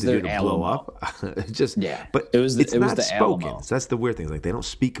be what you have to do to blow up? But it's not spoken. So that's the weird thing. Like, they don't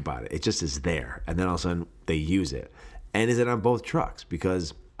speak about it. It just is there, and then all of a sudden they use it. And is it on both trucks?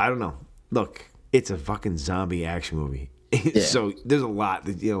 Because I don't know. Look, it's a fucking zombie action movie, so there's a lot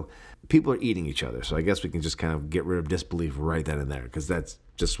that, people are eating each other. So I guess we can just kind of get rid of disbelief right then and there, because that's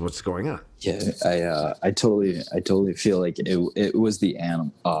just what's going on. Yeah, I totally feel like it was the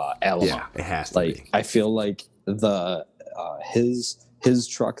Alamo. Yeah, it has to be. I feel like the his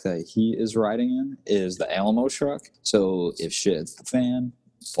truck that he is riding in is the Alamo truck. So if shit hits the fan,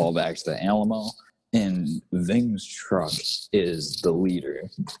 fall back to the Alamo. And Ving's truck is the leader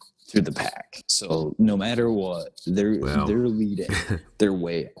through the pack. So no matter what, they're leading their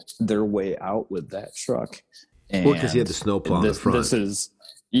way out with that truck. And because he had the snowplow in the front. This is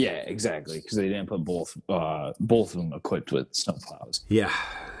exactly, because they didn't put both of them equipped with snowplows.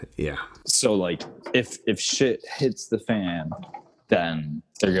 Yeah. So like, if shit hits the fan, then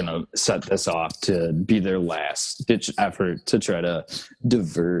they're gonna set this off to be their last ditch effort to try to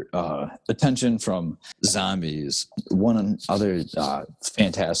divert attention from zombies. One other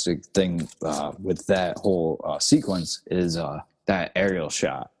fantastic thing with that whole sequence is that aerial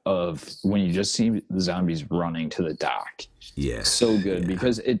shot of when you just see the zombies running to the dock. Yeah, so good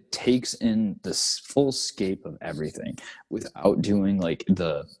because it takes in the full scape of everything without doing like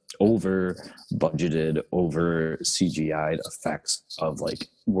the over budgeted, over CGI'd effects of like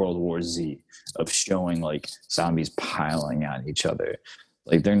World War Z, of showing like zombies piling on each other.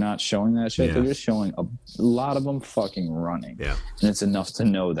 Like, they're not showing that shit. They're just showing a lot of them fucking running. Yeah, and it's enough to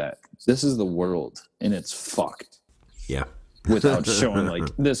know that this is the world and it's fucked. Yeah. Without showing like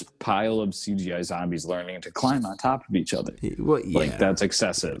this pile of CGI zombies learning to climb on top of each other. Well, yeah. Like, that's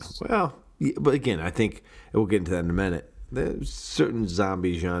excessive. Well, but again, I think we'll get into that in a minute. There's certain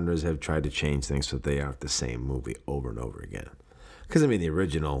zombie genres have tried to change things so they aren't the same movie over and over again. Because I mean, the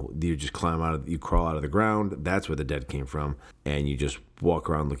original, you just crawl out of the ground. That's where the dead came from, and you just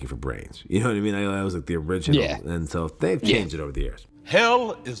walk around looking for brains. You know what I mean? That was like the original, and so they've changed it over the years.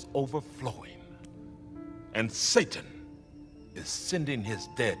 Hell is overflowing, and Satan is sending his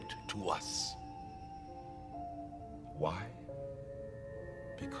dead to us. Why?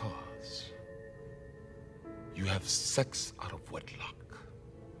 Because you have sex out of wedlock.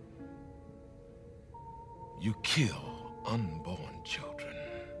 You kill unborn children.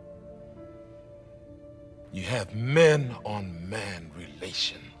 You have man-on-man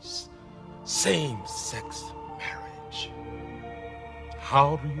relations, same-sex marriage.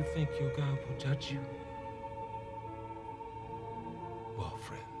 How do you think your God will judge you? Well,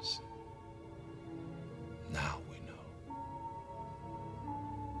 friends, now we know.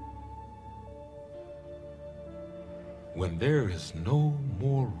 When there is no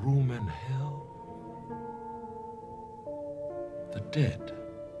more room in hell, the dead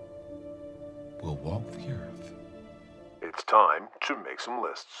will walk the earth. It's time to make some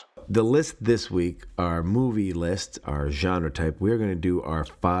lists. The list this week, our movie list, our genre type, we're going to do our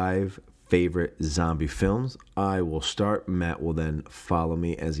 5 favorite zombie films. I will start. Matt will then follow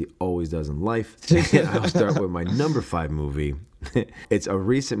me, as he always does in life. I'll start with my number 5 movie. It's a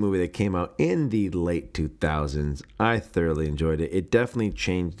recent movie that came out in the late 2000s. I thoroughly enjoyed it. It definitely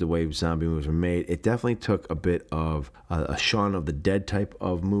changed the way zombie movies were made. It definitely took a bit of a Shaun of the Dead type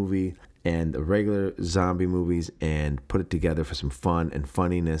of movie and the regular zombie movies and put it together for some fun and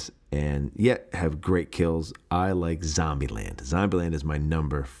funniness, and yet have great kills. I like Zombieland. Zombieland is my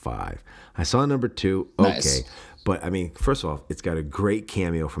number 5. I saw number 2. Okay. Nice. But, I mean, first of all, it's got a great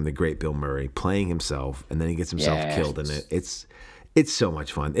cameo from the great Bill Murray playing himself, and then he gets himself killed in it. It's so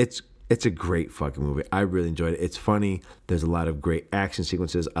much fun. It's a great fucking movie. I really enjoyed it. It's funny. There's a lot of great action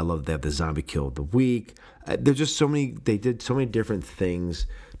sequences. I love that they have the zombie kill of the week. There's just so many, they did so many different things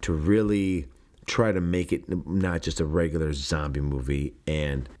to really try to make it not just a regular zombie movie.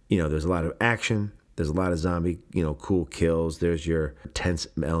 And, you know, there's a lot of action. There's a lot of zombie, cool kills. There's your tense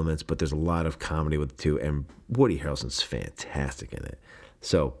elements, but there's a lot of comedy with it too. And Woody Harrelson's fantastic in it.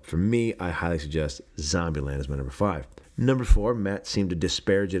 So for me, I highly suggest Zombieland is my number 5. Number 4, Matt seemed to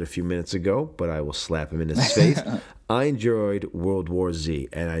disparage it a few minutes ago, but I will slap him in his face. I enjoyed World War Z,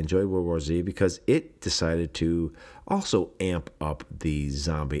 and I enjoyed World War Z because it decided to also amp up the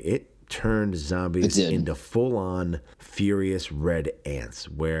zombie. It turned zombies into full-on furious red ants,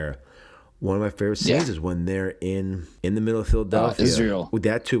 where one of my favorite scenes is when they're in the middle of Philadelphia. Israel. With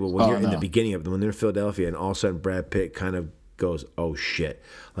that too, but when you're in the beginning of it, when they're in Philadelphia, and all of a sudden Brad Pitt kind of goes, oh shit.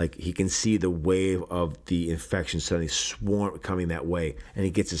 Like he can see the wave of the infection suddenly swarm coming that way, and he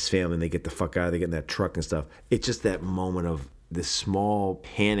gets his family and they get the fuck out of there, they get in that truck and stuff. It's just that moment of this small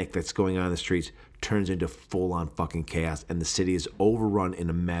panic that's going on in the streets turns into full-on fucking chaos, and the city is overrun in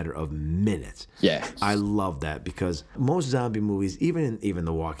a matter of minutes. Yeah. I love that because most zombie movies, even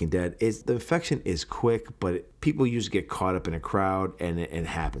The Walking Dead, the infection is quick, but people usually get caught up in a crowd, and it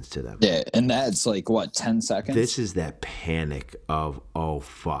happens to them. Yeah, and that's like, 10 seconds? This is that panic of, oh,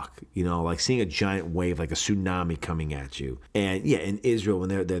 fuck. Like seeing a giant wave, like a tsunami coming at you. And, yeah, in Israel, when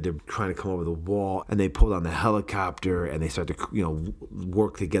they're trying to come over the wall, and they pull down the helicopter, and they start to,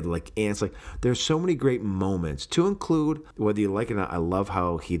 work together like ants. Like, there's so many great moments, to include, whether you like it or not, I love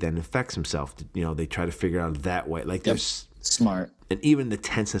how he then infects himself. They try to figure out that way. Like, there's smart. And even the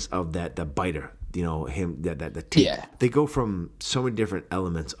tenseness of the biter, the teeth. Yeah. They go from so many different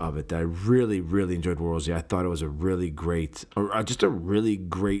elements of it that I really, really enjoyed World War Z. I thought it was a really great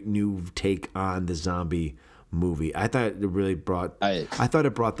new take on the zombie movie. I thought it really brought. I thought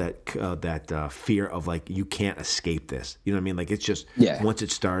it brought that fear of like you can't escape this. You know what I mean? Like it's just once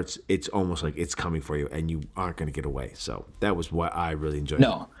it starts, it's almost like it's coming for you, and you aren't going to get away. So that was what I really enjoyed.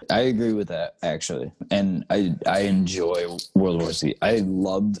 No, I agree with that actually, and I enjoy World War Z. I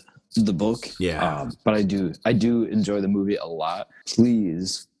loved the book, but I do enjoy the movie a lot.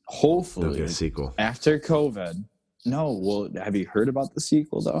 Please, hopefully, don't get a sequel after COVID. No, well, have you heard about the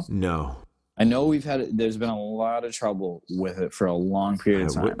sequel though? No. I know there's been a lot of trouble with it for a long period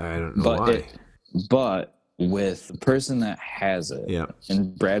of time. I don't know why. But with the person that has it,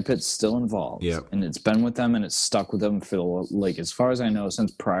 and Brad Pitt's still involved, and it's been with them and it's stuck with them for as far as I know, since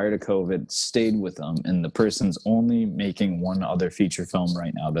prior to COVID, stayed with them. And the person's only making one other feature film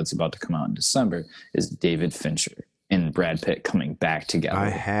right now that's about to come out in December is David Fincher and Brad Pitt coming back together. I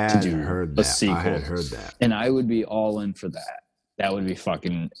had heard that. Sequel. I had heard that, and I would be all in for that. That would be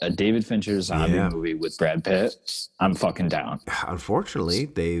fucking a David Fincher zombie movie with Brad Pitt. I'm fucking down. Unfortunately,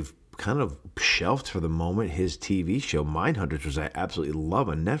 they've kind of shelved for the moment his TV show Mindhunters, which I absolutely love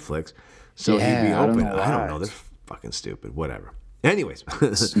on Netflix. So he'd be open. I don't know. They're fucking stupid. Whatever. Anyways.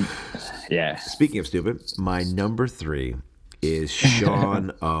 Speaking of stupid, my number 3 is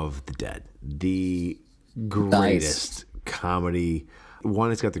Shaun of the Dead. The greatest comedy.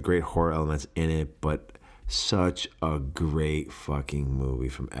 One, it's got the great horror elements in it, but such a great fucking movie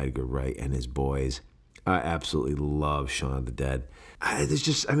from Edgar Wright and his boys. I absolutely love Shaun of the Dead.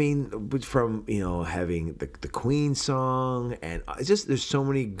 From having the Queen song, and there's so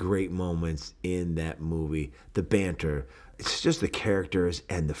many great moments in that movie. The banter, it's just the characters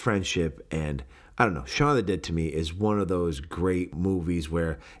and the friendship, and I don't know. Shaun of the Dead to me is one of those great movies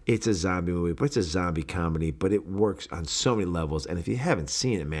where it's a zombie movie, but it's a zombie comedy, but it works on so many levels. And if you haven't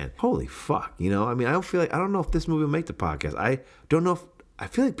seen it, man, holy fuck. I don't know if this movie will make the podcast. I don't know if, I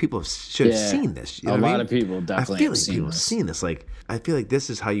feel like people should have seen this. A lot of people definitely have seen this. Have seen this. Like, I feel like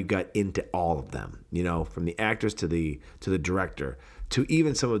this is how you got into all of them, from the actors to the director to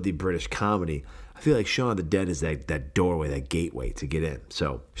even some of the British comedy. I feel like Shaun of the Dead is that doorway, that gateway to get in.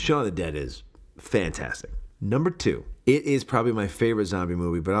 So Shaun of the Dead is fantastic. Number 2. It is probably my favorite zombie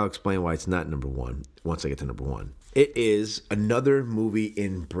movie, but I'll explain why it's not number 1 once I get to number 1. It is another movie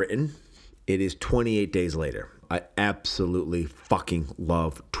in Britain. It is 28 Days Later. I absolutely fucking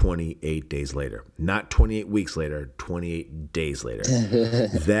love 28 Days Later. Not 28 weeks later, 28 days later.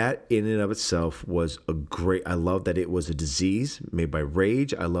 That in and of itself was I love that it was a disease made by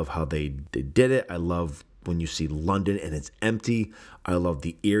rage. I love how they did it. I love when you see London and it's empty. I love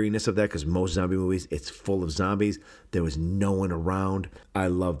the eeriness of that because most zombie movies, it's full of zombies. There was no one around. I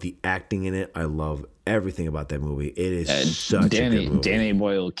love the acting in it. I love everything about that movie. It is such a good movie. Danny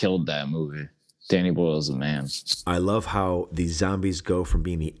Boyle killed that movie. Danny Boyle is a man. I love how the zombies go from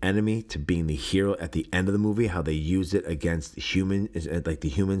being the enemy to being the hero at the end of the movie, how they use it against the humans, like the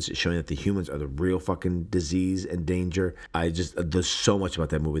humans, showing that the humans are the real fucking disease and danger. There's so much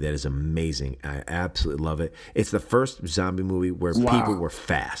about that movie that is amazing. I absolutely love it. It's the first zombie movie where people were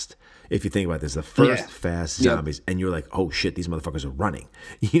fast. If you think about this, the first fast zombies, and you're like, oh shit, these motherfuckers are running.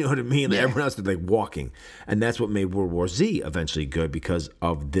 You know what I mean? Like, everyone else is like walking. And that's what made World War Z eventually good because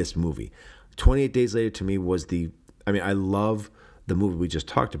of this movie. 28 Days Later to me was I love the movie we just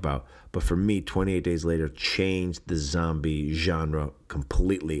talked about, but for me, 28 Days Later changed the zombie genre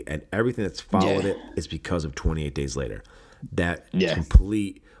completely, and everything that's followed it is because of 28 Days Later. That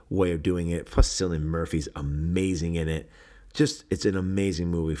complete way of doing it, plus Cillian Murphy's amazing in it. Just, it's an amazing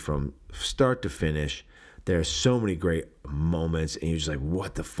movie from start to finish. There are so many great moments, and you're just like,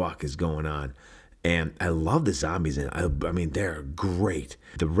 what the fuck is going on? And I love the zombies in it. I mean, they're great.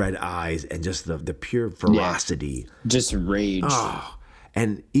 The red eyes and just the pure ferocity. Just rage. Oh.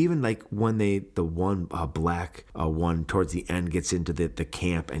 And even like when the one black one towards the end gets into the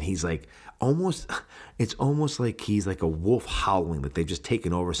camp, and he's like it's almost like he's like a wolf howling, that they've just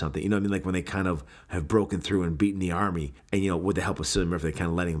taken over something. You know what I mean? Like when they kind of have broken through and beaten the army, and, you know, with the help of Cillian Murphy, they're kind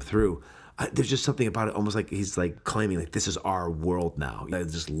of letting him through. There's just something about it, almost like he's like claiming like this is our world now. I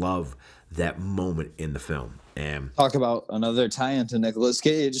just love that moment in the film. And talk about another tie-in to Nicolas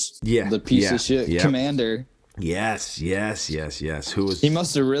Cage. Yeah, the piece of shit commander. Yes. Who was? He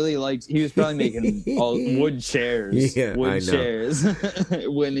must have really liked. He was probably making all wood chairs. Wood chairs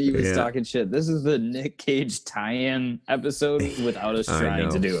when he was talking shit. This is the Nick Cage tie-in episode without us trying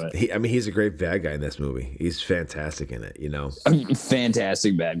to do it. He's a great bad guy in this movie. He's fantastic in it. You know,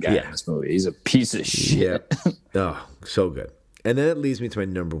 fantastic bad guy in this movie. He's a piece of shit. Oh, so good. And then it leads me to my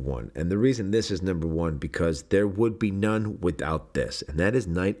number one. And the reason this is number one, because there would be none without this. And that is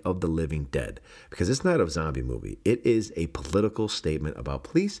Night of the Living Dead. Because it's not a zombie movie. It is a political statement about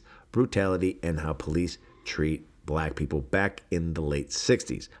police brutality and how police treat black people back in the late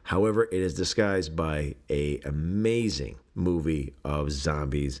 60s. However, it is disguised by an amazing movie of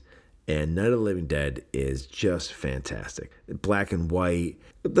zombies. And Night of the Living Dead is just fantastic. Black and white.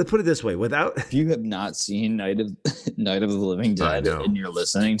 Let's put it this way: if you have not seen Night of the Living Dead and you're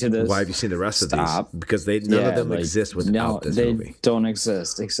listening to this, why have you seen the rest of these? Because none of them exist without this movie. They don't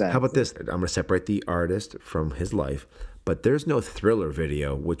exist. Exactly. How about this? I'm going to separate the artist from his life. But there's no Thriller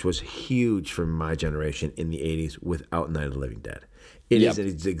video, which was huge for my generation in the 80s, without Night of the Living Dead. It is an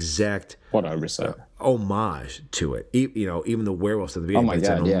exact 100% homage to it. Even the werewolves at the beginning, it's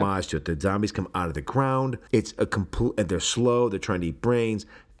an homage to it. The zombies come out of the ground. It's a complete, and they're slow. They're trying to eat brains.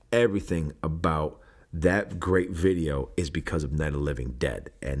 Everything about that great video is because of Night of the Living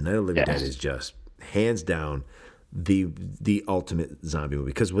Dead. And Night of the Living Dead is just hands down the ultimate zombie movie,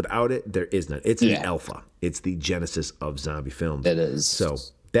 because without it, there is none. It's the alpha. It's the genesis of zombie films. It is. So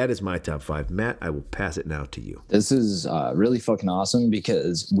that is my top 5. Matt, I will pass it now to you. This is really fucking awesome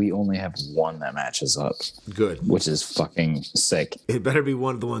because we only have one that matches up. Good. Which is fucking sick. It better be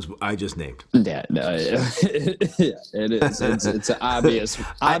one of the ones I just named. Yeah, it is. It's an obvious.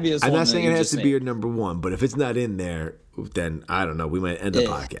 I'm not saying it has to be your number one, but if it's not in there, then I don't know. We might end the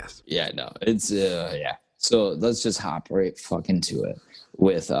podcast. Yeah, no, it's So let's just hop right fucking to it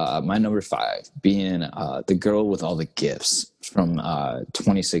with my number 5 being The Girl with All the Gifts from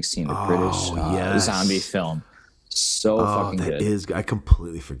 2016, the British zombie film. So fucking good. I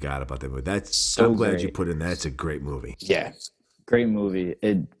completely forgot about that movie. I'm glad you put in that. It's a great movie. Yeah, great movie.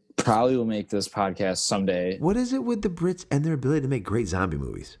 It probably will make this podcast someday. What is it with the Brits and their ability to make great zombie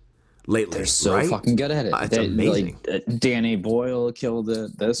movies? Lately, they're so fucking good at it. It's amazing. Danny Boyle killed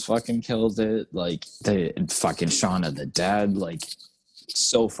it. This fucking killed it. Like the fucking Shaun of the Dead. Like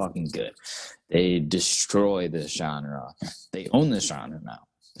so fucking good. They destroy this genre. They own this genre now.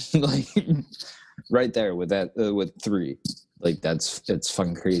 Like right there with that with 3. Like it's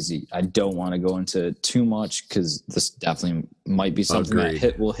fucking crazy. I don't want to go into too much because this definitely might be something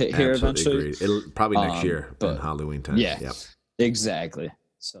that will hit here eventually. Agreed. It'll probably next year, but Halloween time. Yeah, yep. Exactly.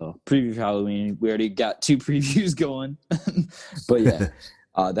 So preview Halloween. We already got 2 previews going, but yeah,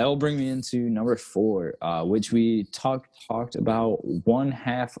 that will bring me into number 4, which we talked about one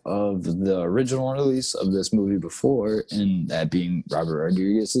half of the original release of this movie before, and that being Robert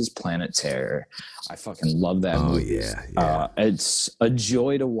Rodriguez's Planet Terror. I fucking love that movie. Yeah. It's a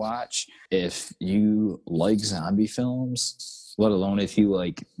joy to watch if you like zombie films, let alone if you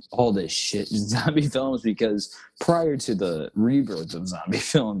like all this shit zombie films, because prior to the rebirth of zombie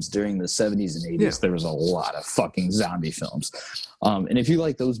films during the 70s and 80s, there was a lot of fucking zombie films. And if you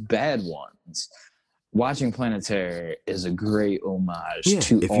like those bad ones, watching Planet Terror is a great homage Yeah,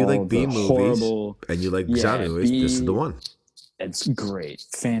 to if all you like B the movies horrible and you like zombie movies, this is the one. It's great,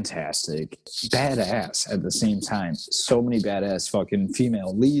 fantastic, badass at the same time. So many badass fucking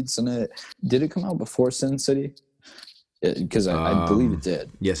female leads in it. Did it come out before Sin City? Because I believe it did.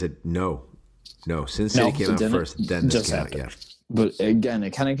 Yes, no. Sin City came out first, then this came out. Yeah. But again,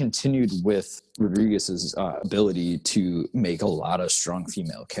 it kind of continued with Rodriguez's ability to make a lot of strong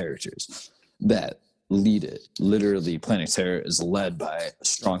female characters that lead it. Literally, Planet Terror is led by a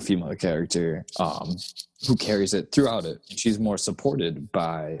strong female character who carries it throughout it. And she's more supported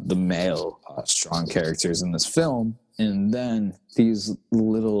by the male strong characters in this film. And then these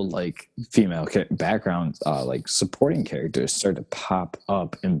little like female background like supporting characters start to pop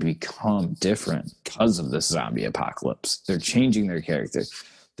up and become different because of this zombie apocalypse. They're changing their character.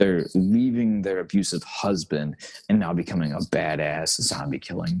 They're leaving their abusive husband and now becoming a badass zombie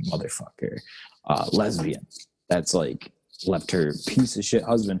killing motherfucker. Lesbian. That's like left her piece of shit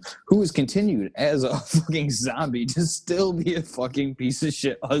husband, who has continued as a fucking zombie to still be a fucking piece of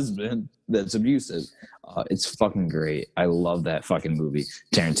shit husband that's abusive. It's fucking great. I love that fucking movie.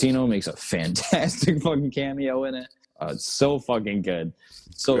 Tarantino makes a fantastic fucking cameo in it. It's so fucking good.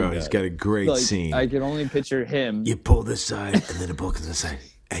 So good. He's got a great scene. I can only picture him. You pull this side, and then the book is the side,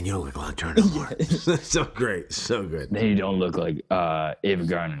 and you don't look like Lantern no more. So great, so good. Then you don't look like Ava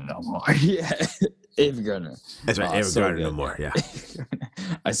Gardner no more. Yeah, Ava Gardner. That's right, Ava Gardner no more. Yeah.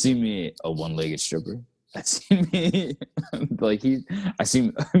 I see me a one-legged stripper. I see me I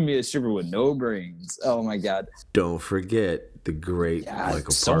see me a stripper with no brains. Oh my god! Don't forget the great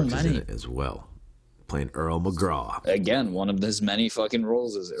Michael Parks is in it as well, playing Earl McGraw. Again, one of his many fucking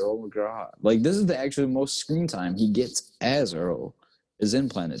roles is Earl McGraw. Like this is the actual most screen time he gets as Earl is in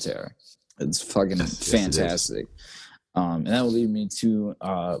Planet Terror. It's fucking fantastic. And that will lead me to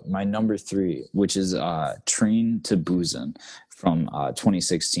my number 3, which is Train to Busan from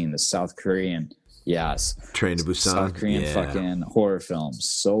 2016, the South Korean. Yes. Train to Busan. South Korean fucking horror film.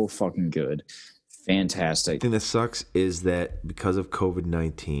 So fucking good. Fantastic. The thing that sucks is that because of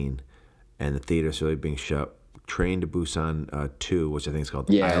COVID-19 and the theaters really being shut, Train to Busan 2, which I think is called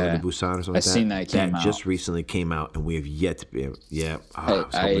Island of Busan or something like that. I've seen that came out. Just recently came out, and we have yet to be able,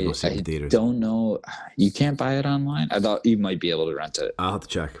 I don't know. You can't buy it online? I thought you might be able to rent it. I'll have to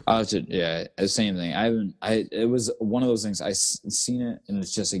check. Same thing. It was one of those things. I seen it, and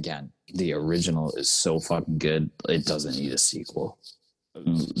it's just, again, the original is so fucking good. It doesn't need a sequel.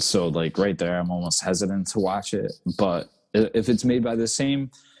 So, like, right there, I'm almost hesitant to watch it. But if it's made by the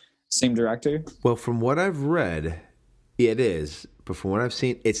same director? Well, from what I've read, it is. But from what I've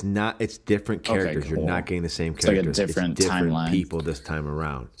seen, it's not. It's different characters. Okay, cool. You're not getting the same characters. It's like a different timeline. People this time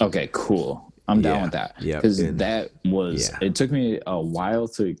around. Okay, cool. I'm down with that. Yeah. Because that was. Yeah. It took me a while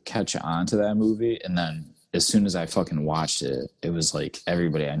to catch on to that movie, and then as soon as I fucking watched it, it was like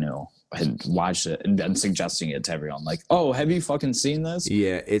everybody I know had watched it and been suggesting it to everyone. Like, oh, have you fucking seen this?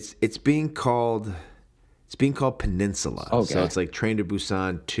 Yeah, it's being called. It's being called Peninsula. Okay. So it's like Train to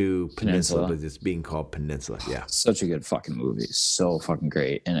Busan 2 Peninsula, but it's being called Peninsula. Yeah. Such a good fucking movie. So fucking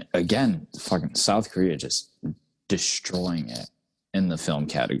great. And again, fucking South Korea just destroying it in the film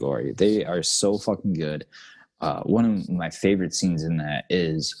category. They are so fucking good. One of my favorite scenes in that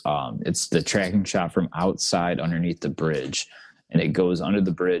is it's the tracking shot from outside underneath the bridge. And it goes under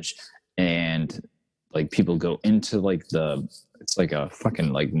the bridge and like people go into like it's like a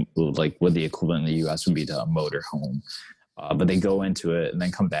fucking like what the equivalent in the US would be to a motor home. But they go into it and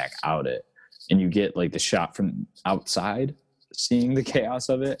then come back out it. And you get like the shot from outside, seeing the chaos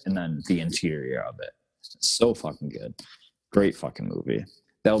of it, and then the interior of it. It's so fucking good. Great fucking movie.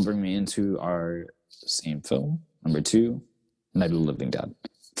 That'll bring me into our same film, number 2, Night of the Living Dead.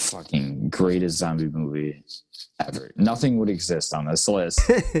 Fucking greatest zombie movie ever. Nothing would exist on this list,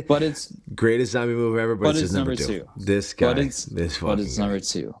 but it's greatest zombie movie ever. But it's number 2. This guy, but it's number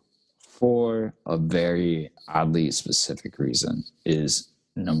 2 for a very oddly specific reason. Is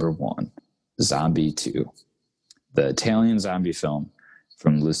number 1, Zombie 2, the Italian zombie film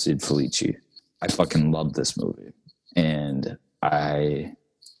from Lucid Felici. I fucking love this movie, and I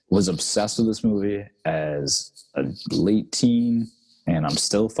was obsessed with this movie as a late teen. And I'm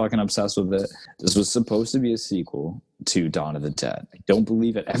still fucking obsessed with it. This was supposed to be a sequel to Dawn of the Dead. I don't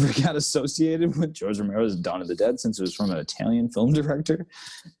believe it ever got associated with George Romero's Dawn of the Dead since it was from an Italian film director.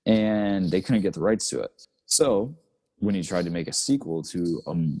 And they couldn't get the rights to it. So when he tried to make a sequel to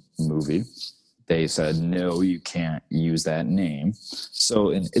a movie, they said, no, you can't use that name. So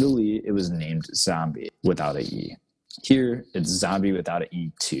in Italy, it was named Zombie without an E. Here, it's Zombie without an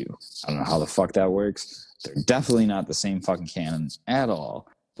E too. I don't know how the fuck that works. They're definitely not the same fucking canon at all.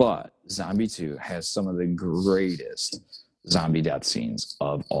 But Zombie 2 has some of the greatest zombie death scenes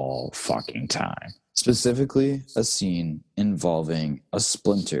of all fucking time. Specifically, a scene involving a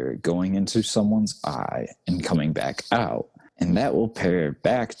splinter going into someone's eye and coming back out. And that will pair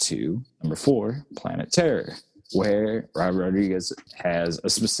back to number 4, Planet Terror, where Robert Rodriguez has a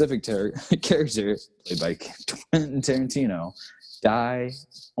specific character played by Quentin Tarantino die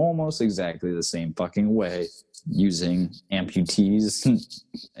almost exactly the same fucking way, using amputees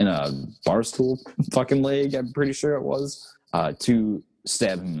in a bar stool fucking leg, I'm pretty sure it was, to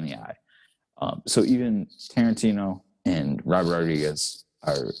stab him in the eye. So even Tarantino and Robert Rodriguez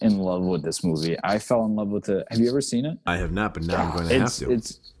are in love with this movie. I fell in love with it. Have you ever seen it? I have not, but now I'm going to have to.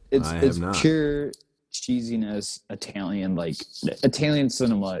 It's pure cheesiness, Italian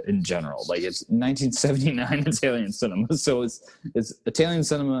cinema in general. Like, it's 1979 Italian cinema. So it's Italian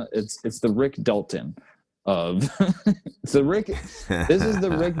cinema. It's the Rick Dalton of this is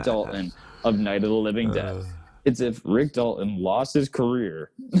the Rick Dalton of Night of the Living Dead. It's if Rick Dalton lost his career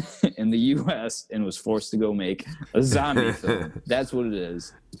in the U.S. and was forced to go make a zombie film. That's what it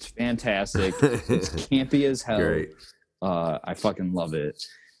is. It's fantastic. It's campy as hell. Great. I fucking love it.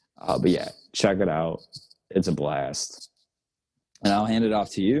 But yeah, check it out. It's a blast. And I'll hand it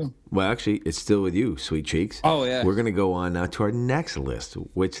off to you. Well, actually, it's still with you, Sweet Cheeks. Oh, yeah. We're going to go on now to our next list,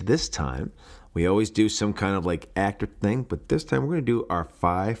 which this time we always do some kind of like actor thing, but this time we're going to do our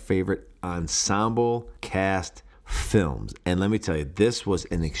 5 favorite ensemble cast films. And let me tell you, this was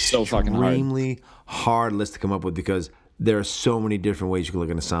an extremely hard list to come up with because there are so many different ways you can look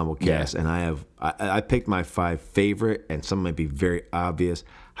at an ensemble cast. And I picked my 5 favorite, and some might be very obvious.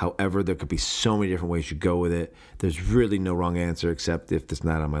 However, there could be so many different ways you go with it. There's really no wrong answer except if it's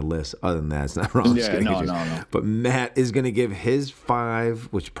not on my list. Other than that, it's not wrong. Yeah, no. But Matt is going to give his 5,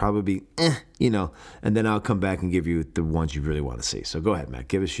 which probably be, and then I'll come back and give you the ones you really want to see. So go ahead, Matt.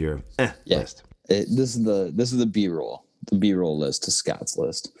 Give us your list. This is the B-roll. The B-roll list to Scott's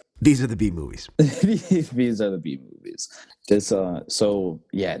list. These are the B movies. These are the B movies. This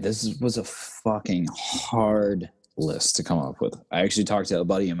was a fucking hard list to come up with. I actually talked to a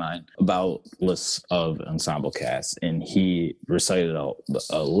buddy of mine about lists of ensemble casts, and he recited a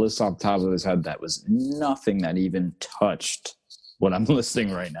list off the top of his head that was nothing that even touched what I'm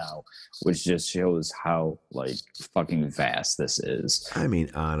listing right now, which just shows how like fucking vast this is. I mean,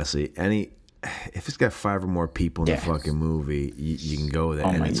 honestly, if it's got 5 or more people in the fucking movie, you can go with it.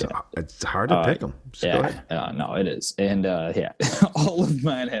 And it's hard to pick them. So no, it is. And all of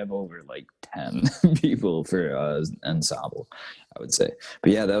mine have over like 10 people for ensemble, I would say.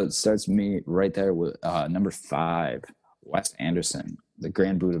 But yeah, that starts me right there with number 5, Wes Anderson, The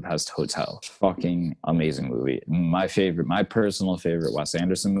Grand Budapest Hotel. Fucking amazing movie. My personal favorite Wes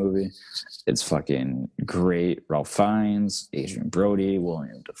Anderson movie. It's fucking great. Ralph Fiennes, Adrian Brody,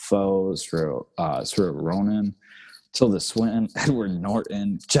 William Dafoe, Saoirse Ronan, Tilda Swinton, Edward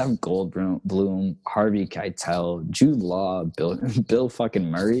Norton, Jeff Goldblum, Harvey Keitel, Jude Law, Bill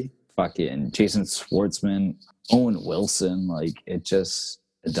fucking Murray, fucking Jason Schwartzman, Owen Wilson. Like, it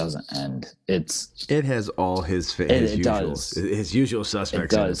doesn't end. It has all his usual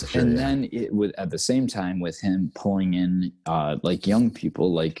suspects. It does, sure, and then at the same time with him pulling in like young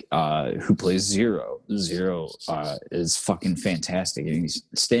people, like who plays Zero. Zero is fucking fantastic, and he's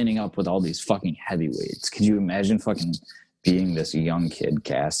standing up with all these fucking heavyweights. Could you imagine fucking being this young kid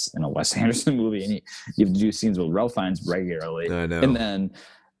cast in a Wes Anderson movie, and you have to do scenes with Ralph Fiennes regularly? I know. And then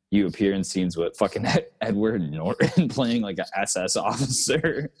you appear in scenes with fucking Edward Norton playing like an SS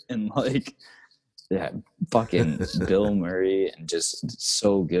officer, and like, yeah, fucking Bill Murray, and just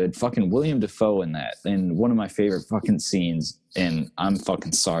so good. Fucking William Dafoe in that. And one of my favorite fucking scenes, and I'm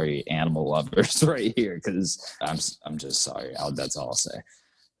fucking sorry, animal lovers right here, because I'm just sorry. That's all I'll say.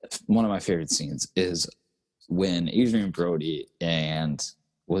 One of my favorite scenes is when Adrian Brody and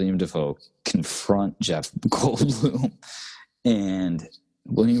William Dafoe confront Jeff Goldblum, and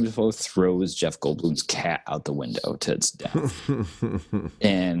William Dafoe throws Jeff Goldblum's cat out the window to its death.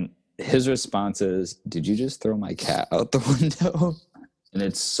 And his response is, "Did you just throw my cat out the window?" And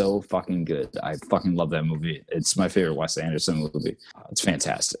it's so fucking good. I fucking love that movie. It's my favorite Wes Anderson movie. It's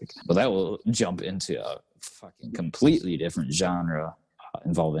fantastic. But that will jump into a fucking completely different genre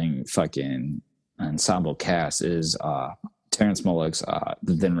involving fucking ensemble cast is Terrence Malick's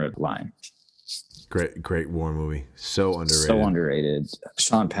The Thin Red Line. Great war movie. So underrated. So underrated.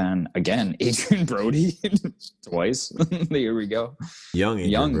 Sean Penn, again, Adrian Brody, twice. Here we go.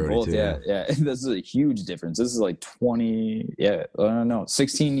 Young Brody both, too, yeah. This is a huge difference. This is like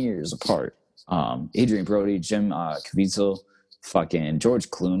 16 years apart. Adrian Brody, Jim Caviezel, fucking George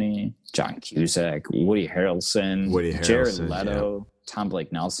Clooney, John Cusack, Woody Harrelson, Jared Leto. Tom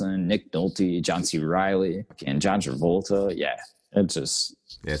Blake Nelson, Nick Nolte, John C. Reilly, and John Travolta. Yeah, it's just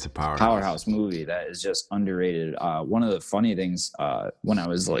it's a powerhouse movie that is just underrated. One of the funny things when I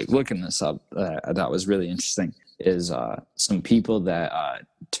was like looking this up, I thought was really interesting is some people that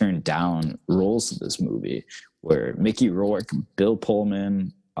turned down roles in this movie were Mickey Rourke, Bill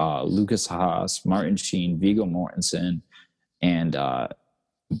Pullman, Lucas Haas, Martin Sheen, Viggo Mortensen, and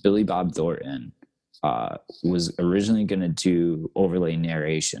Billy Bob Thornton. Was originally going to do overlay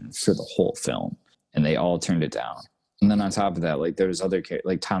narration for the whole film, and they all turned it down. And then on top of that, like there was other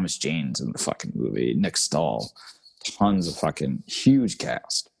like Thomas Jane's in the fucking movie, Nick Stahl, tons of fucking huge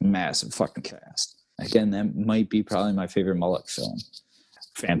cast, massive fucking cast. Again, that might be probably my favorite Mullet film.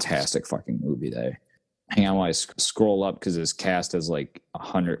 Fantastic fucking movie there. Hang on while I scroll up because this cast is like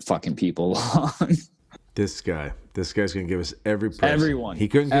 100 fucking people long. This guy's gonna give us every person. Everyone. He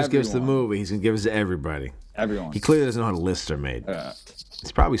couldn't just give us the movie. He's gonna give us everybody. Everyone. He clearly doesn't know how lists are made.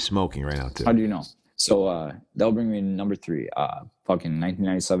 He's probably smoking right now too. How do you know? So that'll bring me to number 3. Fucking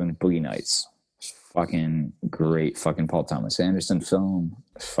 1997 Boogie Nights. Fucking great fucking Paul Thomas Anderson film.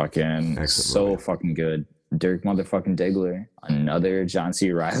 Fucking excellent so movie. Fucking good. Dirk motherfucking Diggler. Another John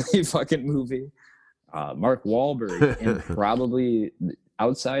C. Reilly fucking movie. Mark Wahlberg. And probably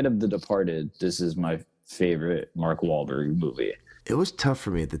outside of The Departed, this is my favorite Mark Wahlberg movie. It was tough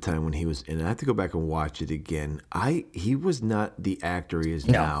for me at the time when he was in it. I have to go back and watch it again. He was not the actor he is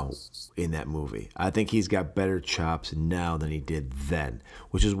now in that movie. I think he's got better chops now than he did then,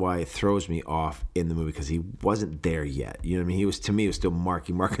 which is why it throws me off in the movie because he wasn't there yet. You know what I mean? He was, to me, he was still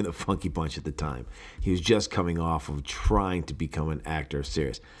marking the Funky Bunch at the time. He was just coming off of trying to become an actor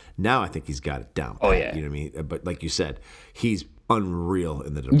serious. Now I think he's got it down. Oh, yeah. You know what I mean? But like you said, he's unreal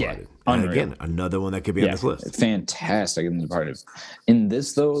in The Departed. Yeah, and again, another one that could be on this list. Fantastic in The Departed. In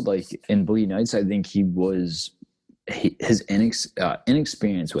this, though, like in Boogie Nights, I think his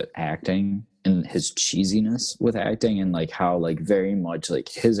inexperience with acting and his cheesiness with acting and like how like very much like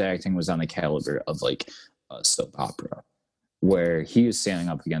his acting was on the caliber of like a soap opera, where he was standing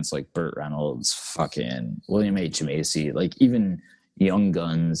up against like Burt Reynolds, fucking William H. Macy, like even Young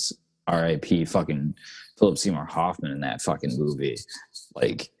Guns, R.I.P. fucking Philip Seymour Hoffman in that fucking movie.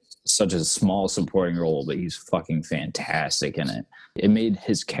 Like such a small supporting role, but he's fucking fantastic in it. It made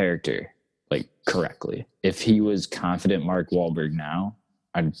his character like correctly. If he was confident Mark Wahlberg now,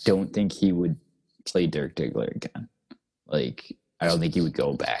 I don't think he would play Dirk Diggler again. Like I don't think he would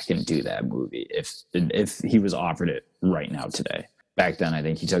go back and do that movie if he was offered it right now today. Back then, I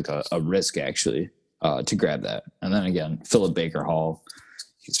think he took a risk actually to grab that. And then again, Philip Baker Hall.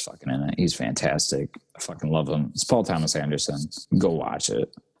 He's fucking in it. He's fantastic. I fucking love him. It's Paul Thomas Anderson. Go watch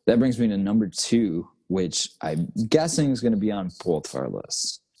it. That brings me to number 2, which I'm guessing is going to be on both of our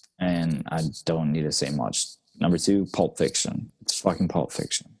lists. And I don't need to say much. Number 2, Pulp Fiction. It's fucking Pulp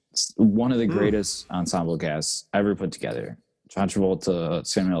Fiction. It's one of the greatest ensemble casts ever put together. John Travolta,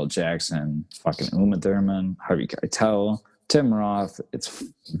 Samuel L. Jackson, fucking Uma Thurman, Harvey Keitel, Tim Roth. It's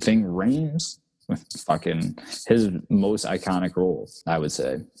Ving Rhames. Fucking his most iconic role, I would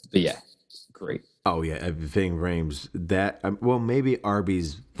say. But yeah, great. Oh yeah, Ving Rhames. That well, maybe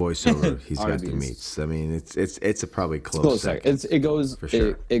Arby's voiceover. He's got the meats. I mean, it's a probably close second. It goes for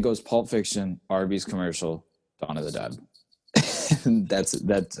sure. It goes Pulp Fiction, Arby's commercial, Dawn of the Dead.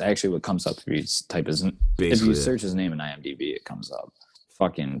 that's actually what comes up if you type his. If you search his name in IMDb, it comes up.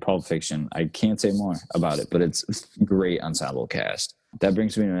 Fucking Pulp Fiction. I can't say more about it, but it's a great ensemble cast. That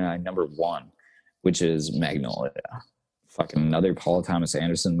brings me to my number 1. Which is Magnolia. Fucking another Paul Thomas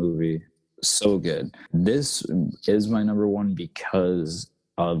Anderson movie. So good. This is my number 1 because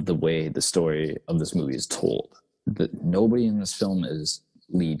of the way the story of this movie is told. Nobody in this film is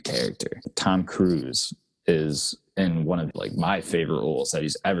lead character. Tom Cruise is in one of like my favorite roles that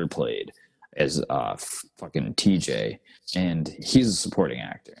he's ever played as fucking TJ. And he's a supporting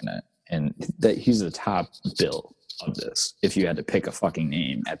actor in it. And that he's the top bill of this. If you had to pick a fucking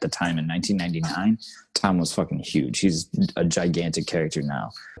name at the time in 1999, Tom was fucking huge. He's a gigantic character now.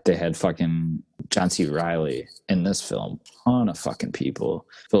 They had fucking John C. Reilly in this film. Ton of fucking people.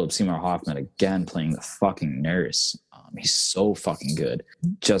 Philip Seymour Hoffman again playing the fucking nurse. He's so fucking good.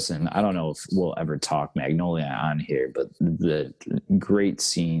 Justin, I don't know if we'll ever talk Magnolia on here, but the great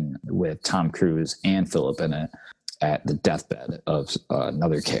scene with Tom Cruise and Philip in it at the deathbed of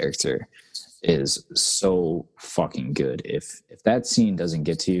another character is so fucking good. If that scene doesn't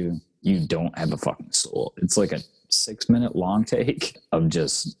get to you, you don't have a fucking soul. It's like a 6-minute long take of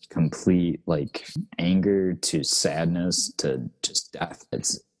just complete like anger to sadness to just death.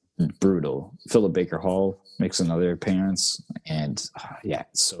 It's brutal. Philip Baker Hall makes another appearance, and yeah,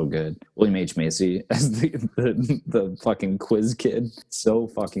 it's so good. William H. Macy as the fucking quiz kid, so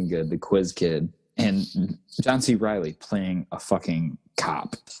fucking good. The quiz kid, and John C. Reilly playing a fucking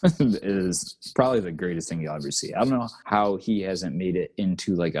cop is probably the greatest thing you'll ever see. I don't know how he hasn't made it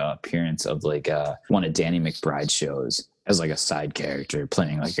into like a appearance of like one of Danny McBride's shows as like a side character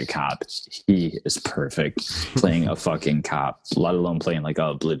playing like a cop. He is perfect playing a fucking cop, let alone playing like a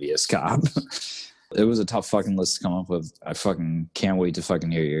oblivious cop. It was a tough fucking list to come up with. I fucking can't wait to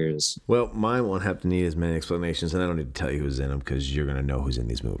fucking hear yours. Well, mine won't have to need as many explanations, and I don't need to tell you who's in them because you're going to know who's in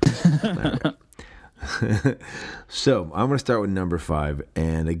these movies. So I'm going to start with number 5.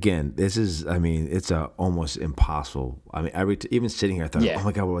 And again, this is, I mean, it's almost impossible. I mean, even sitting here, I thought, oh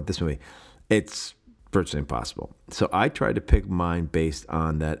my God, what about this movie? It's virtually impossible. So I tried to pick mine based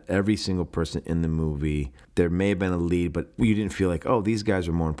on that every single person in the movie, there may have been a lead, but you didn't feel like, oh, these guys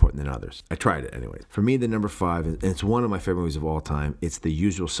are more important than others. I tried it anyway. For me, the number 5, and it's one of my favorite movies of all time, it's The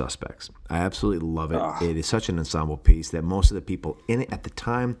Usual Suspects. I absolutely love it. It is such an ensemble piece that most of the people in it at the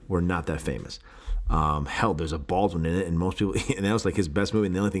time were not that famous. Hell, there's a Baldwin in it, and most people, and that was like his best movie,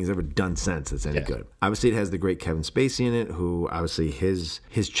 and the only thing he's ever done since that's any good. Obviously, it has the great Kevin Spacey in it, who obviously his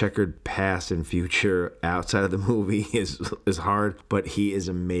checkered past and future outside of the movie is hard, but he is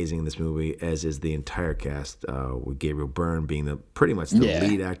amazing in this movie, as is the entire cast, with Gabriel Byrne being pretty much the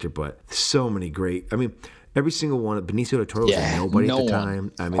lead actor, but so many great, I mean, every single one. Benicio del Toro was nobody at the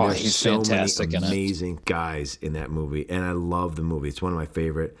time. I mean, there's so many amazing guys in that movie, and I love the movie. It's one of my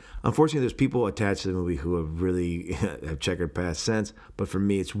favorite. Unfortunately, there's people attached to the movie who have really have checkered past since, but for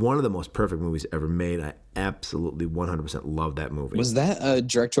me, it's one of the most perfect movies ever made. I absolutely 100% love that movie. Was that a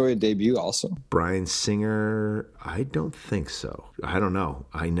directorial debut also? Bryan Singer? I don't think so. I don't know.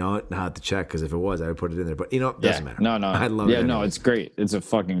 I know it. Now I have to check, because if it was, I would put it in there. But, it doesn't matter. No. I love it. Yeah, no, it's great. It's a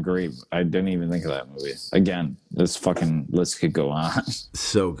fucking great. I didn't even think of that movie. Again, this fucking list could go on.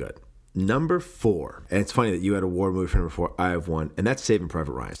 So good. Number 4, and it's funny that you had a war movie for number 4. I have one, and that's Saving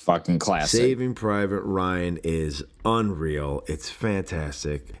Private Ryan. Fucking classic. Saving Private Ryan is unreal. It's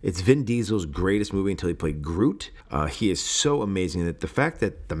fantastic. It's Vin Diesel's greatest movie until he played Groot. He is so amazing that the fact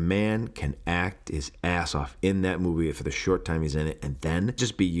that the man can act his ass off in that movie for the short time he's in it, and then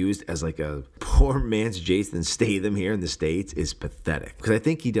just be used as like a poor man's Jason Statham here in the States is pathetic. Because I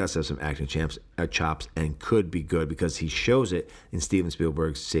think he does have some acting chops and could be good, because he shows it in Steven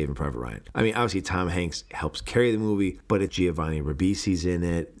Spielberg's Saving Private Ryan. I mean, obviously Tom Hanks helps carry the movie, but it's Giovanni Ribisi's in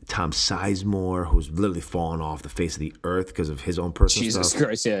it. Tom Sizemore, who's literally fallen off the face of the earth because of his own personal stuff. Jesus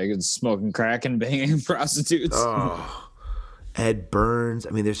Christ, yeah, smoking crack and banging prostitutes. Oh. Ed Burns.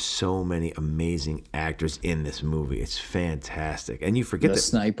 I mean, there's so many amazing actors in this movie. It's fantastic. And you forget the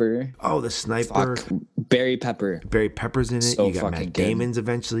sniper. Oh, the sniper. Fuck. Barry Pepper. Barry Pepper's in it. So you got Matt Damon's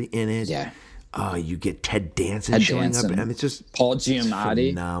eventually in it. Yeah. You get Ted Danson showing up. I mean, it's just Paul Giamatti.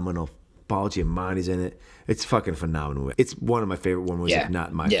 Phenomenal. Paul Giamatti's in it. It's fucking phenomenal. It's one of my favorite war movies, if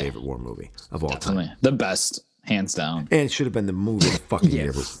not my favorite war movie of all time. The best, hands down. And it should have been the movie of the fucking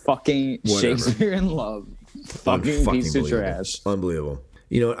year. Fucking whatever. Shakespeare in Love. Fucking piece of trash. Unbelievable.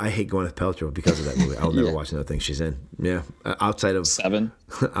 You know what? I hate Gwyneth Paltrow because of that movie. I'll never watch another thing she's in. Yeah. Outside of Seven.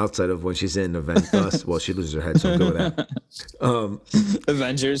 Outside of when she's in Avengers. Well, she loses her head, so I'll go with that.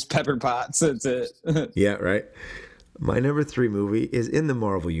 Avengers, Pepper Potts, that's it. Yeah, right. My number 3 movie is in the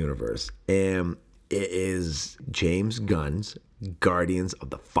Marvel Universe, and it is James Gunn's Guardians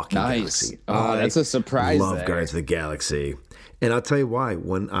of the fucking Galaxy. Oh, that's a surprise. I love Guardians of the Galaxy. And I'll tell you why.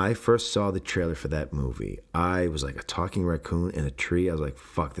 When I first saw the trailer for that movie, I was like a talking raccoon in a tree. I was like,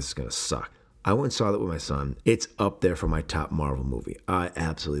 fuck, this is going to suck. I went and saw that with my son. It's up there for my top Marvel movie. I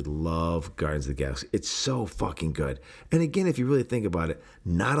absolutely love Guardians of the Galaxy. It's so fucking good. And again, if you really think about it,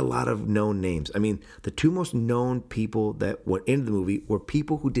 not a lot of known names. I mean, the 2 most known people that went into the movie were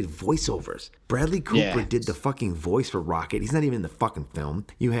people who did voiceovers. Bradley Cooper did the fucking voice for Rocket. He's not even in the fucking film.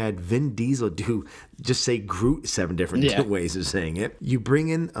 You had Vin Diesel just say Groot 7 different ways of saying it. You bring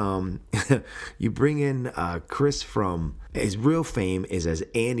in Chris from, his real fame is as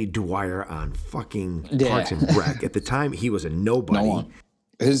Andy Dwyer on fucking Parks and Rec. At the time, he was a nobody. No one.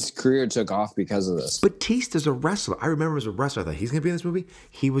 His career took off because of this. Batista's a wrestler. I remember as a wrestler, I thought he's going to be in this movie.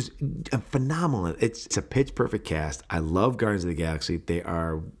 He was phenomenal. It's a pitch perfect cast. I love Guardians of the Galaxy. They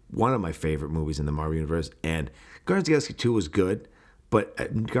are one of my favorite movies in the Marvel Universe. And Guardians of the Galaxy 2 was good, but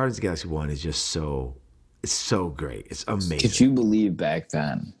Guardians of the Galaxy 1 is just it's so great. It's amazing. Could you believe back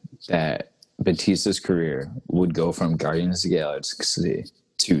then that Batista's career would go from Guardians of the Galaxy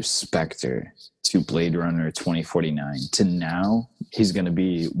to Spectre to Blade Runner 2049 to now he's going to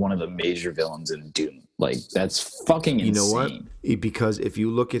be one of the major villains in Doom? Like, that's fucking insane. You know what? Because if you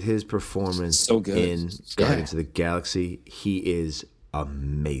look at his performance in Guardians of the Galaxy, he is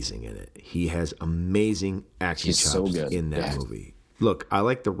amazing in it. He has amazing acting chops in that movie. Look, I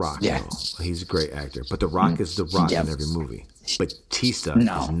like The Rock. Yeah. He's a great actor. But The Rock is The Rock in every movie. Batista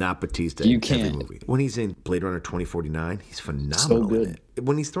is not Batista in every movie. When he's in Blade Runner 2049, he's phenomenal in it.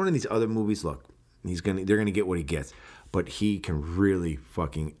 When he's thrown in these other movies, look, they're gonna get what he gets. But he can really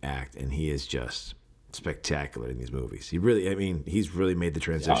fucking act, and he is just spectacular in these movies. He really, I mean, he's really made the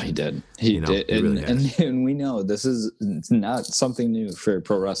transition. Oh, he did. He did. And we know this is not something new for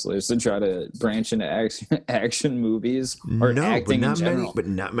pro wrestlers to try to branch into action movies or acting in general. But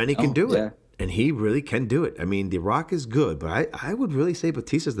not many can do it. And he really can do it. I mean, The Rock is good, but I would really say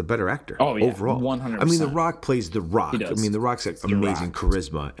Batista's the better actor overall. 100%. I mean, The Rock plays The Rock. I mean, The Rock's got amazing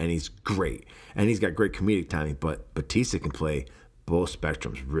charisma, and he's great. And he's got great comedic timing, but Batista can play both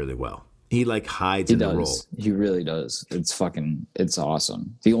spectrums really well. He like hides in the role. He really does. It's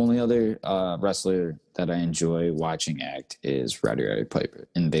awesome. The only other wrestler that I enjoy watching act is Roddy Piper,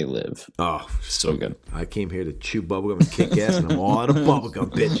 and They Live. Oh, so good. I came here to chew bubblegum and kick ass, and I'm all out of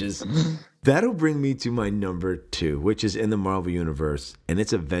bubblegum, bitches. That'll bring me to my number 2, which is in the Marvel Universe, and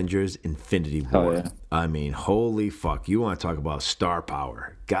it's Avengers Infinity War. Yeah. I mean, holy fuck. You want to talk about star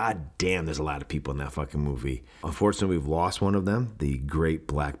power. God damn, there's a lot of people in that fucking movie. Unfortunately, we've lost one of them, the great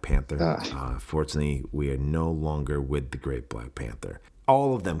Black Panther. Unfortunately, we are no longer with the great Black Panther.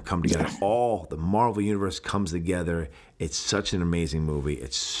 All of them come together. All the Marvel Universe comes together. It's such an amazing movie.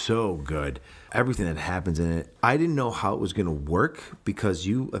 It's so good. Everything that happens in it. I didn't know how it was going to work because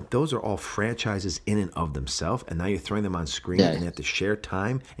those are all franchises in and of themselves, and now you're throwing them on screen and you have to share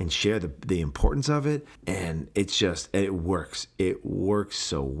time and share the importance of it, and it works. It works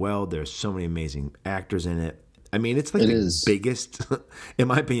so well. There's so many amazing actors in it. I mean, it's like biggest, in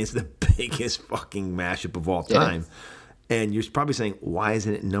my opinion, it's the biggest fucking mashup of all time. And you're probably saying, why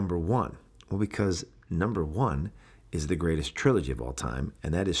isn't it number 1? Well, because number 1 is the greatest trilogy of all time,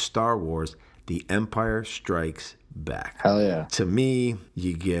 and that is Star Wars: The Empire Strikes Back. Hell yeah. To me,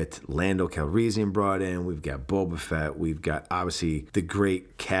 you get Lando Calrissian brought in. We've got Boba Fett. We've got, obviously, the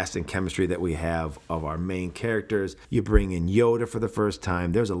great cast and chemistry that we have of our main characters. You bring in Yoda for the first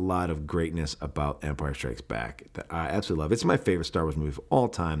time. There's a lot of greatness about Empire Strikes Back that I absolutely love. It's my favorite Star Wars movie of all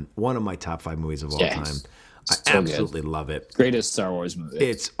time. One of my top 5 movies of all time. I absolutely love it. Greatest Star Wars movie.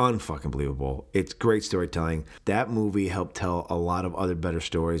 It's unfucking believable. It's great storytelling. That movie helped tell a lot of other better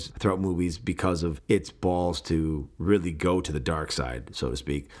stories throughout movies because of its balls to really go to the dark side, so to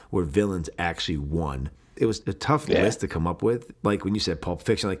speak, where villains actually won. It was a tough list to come up with. Like when you said Pulp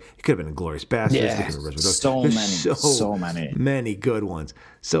Fiction, like it could have been Inglourious Basterds. So many good ones.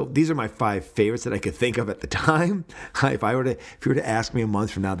 So these are my 5 favorites that I could think of at the time. If you were to ask me a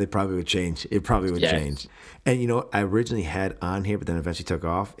month from now, they probably would change. It probably would change. And you know, I originally had on here, but then eventually took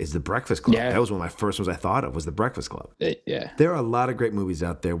off, is The Breakfast Club. That was one of my first ones I thought of, was The Breakfast Club. There are a lot of great movies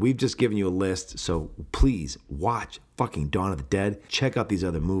out there. We've just given you a list, so please watch fucking Dawn of the Dead. Check out these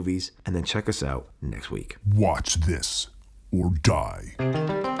other movies, and then check us out next week. Watch this or die.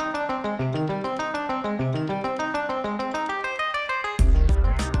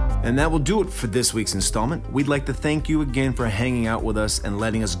 And that will do it for this week's installment. We'd like to thank you again for hanging out with us and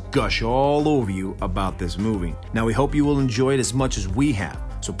letting us gush all over you about this movie. Now, we hope you will enjoy it as much as we have.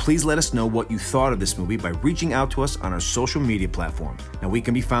 So please let us know what you thought of this movie by reaching out to us on our social media platforms. Now, we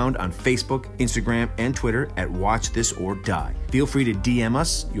can be found on Facebook, Instagram, and Twitter at Watch This or Die. Feel free to DM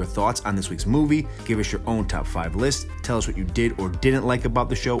us your thoughts on this week's movie, give us your own top 5 list, tell us what you did or didn't like about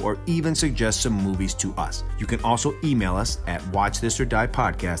the show, or even suggest some movies to us. You can also email us at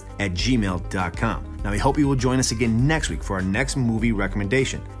watchthisorddiepodcast@gmail.com. Now, we hope you will join us again next week for our next movie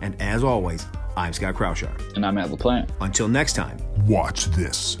recommendation. And as always, I'm Scott Kraushaar. And I'm Matt LaPlante. Until next time, watch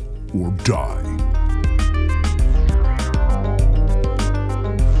this or die.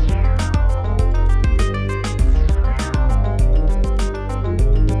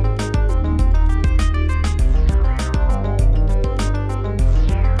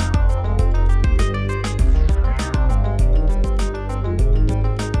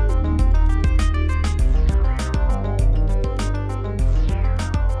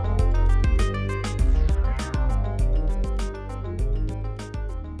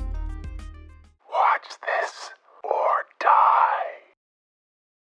 Watch this.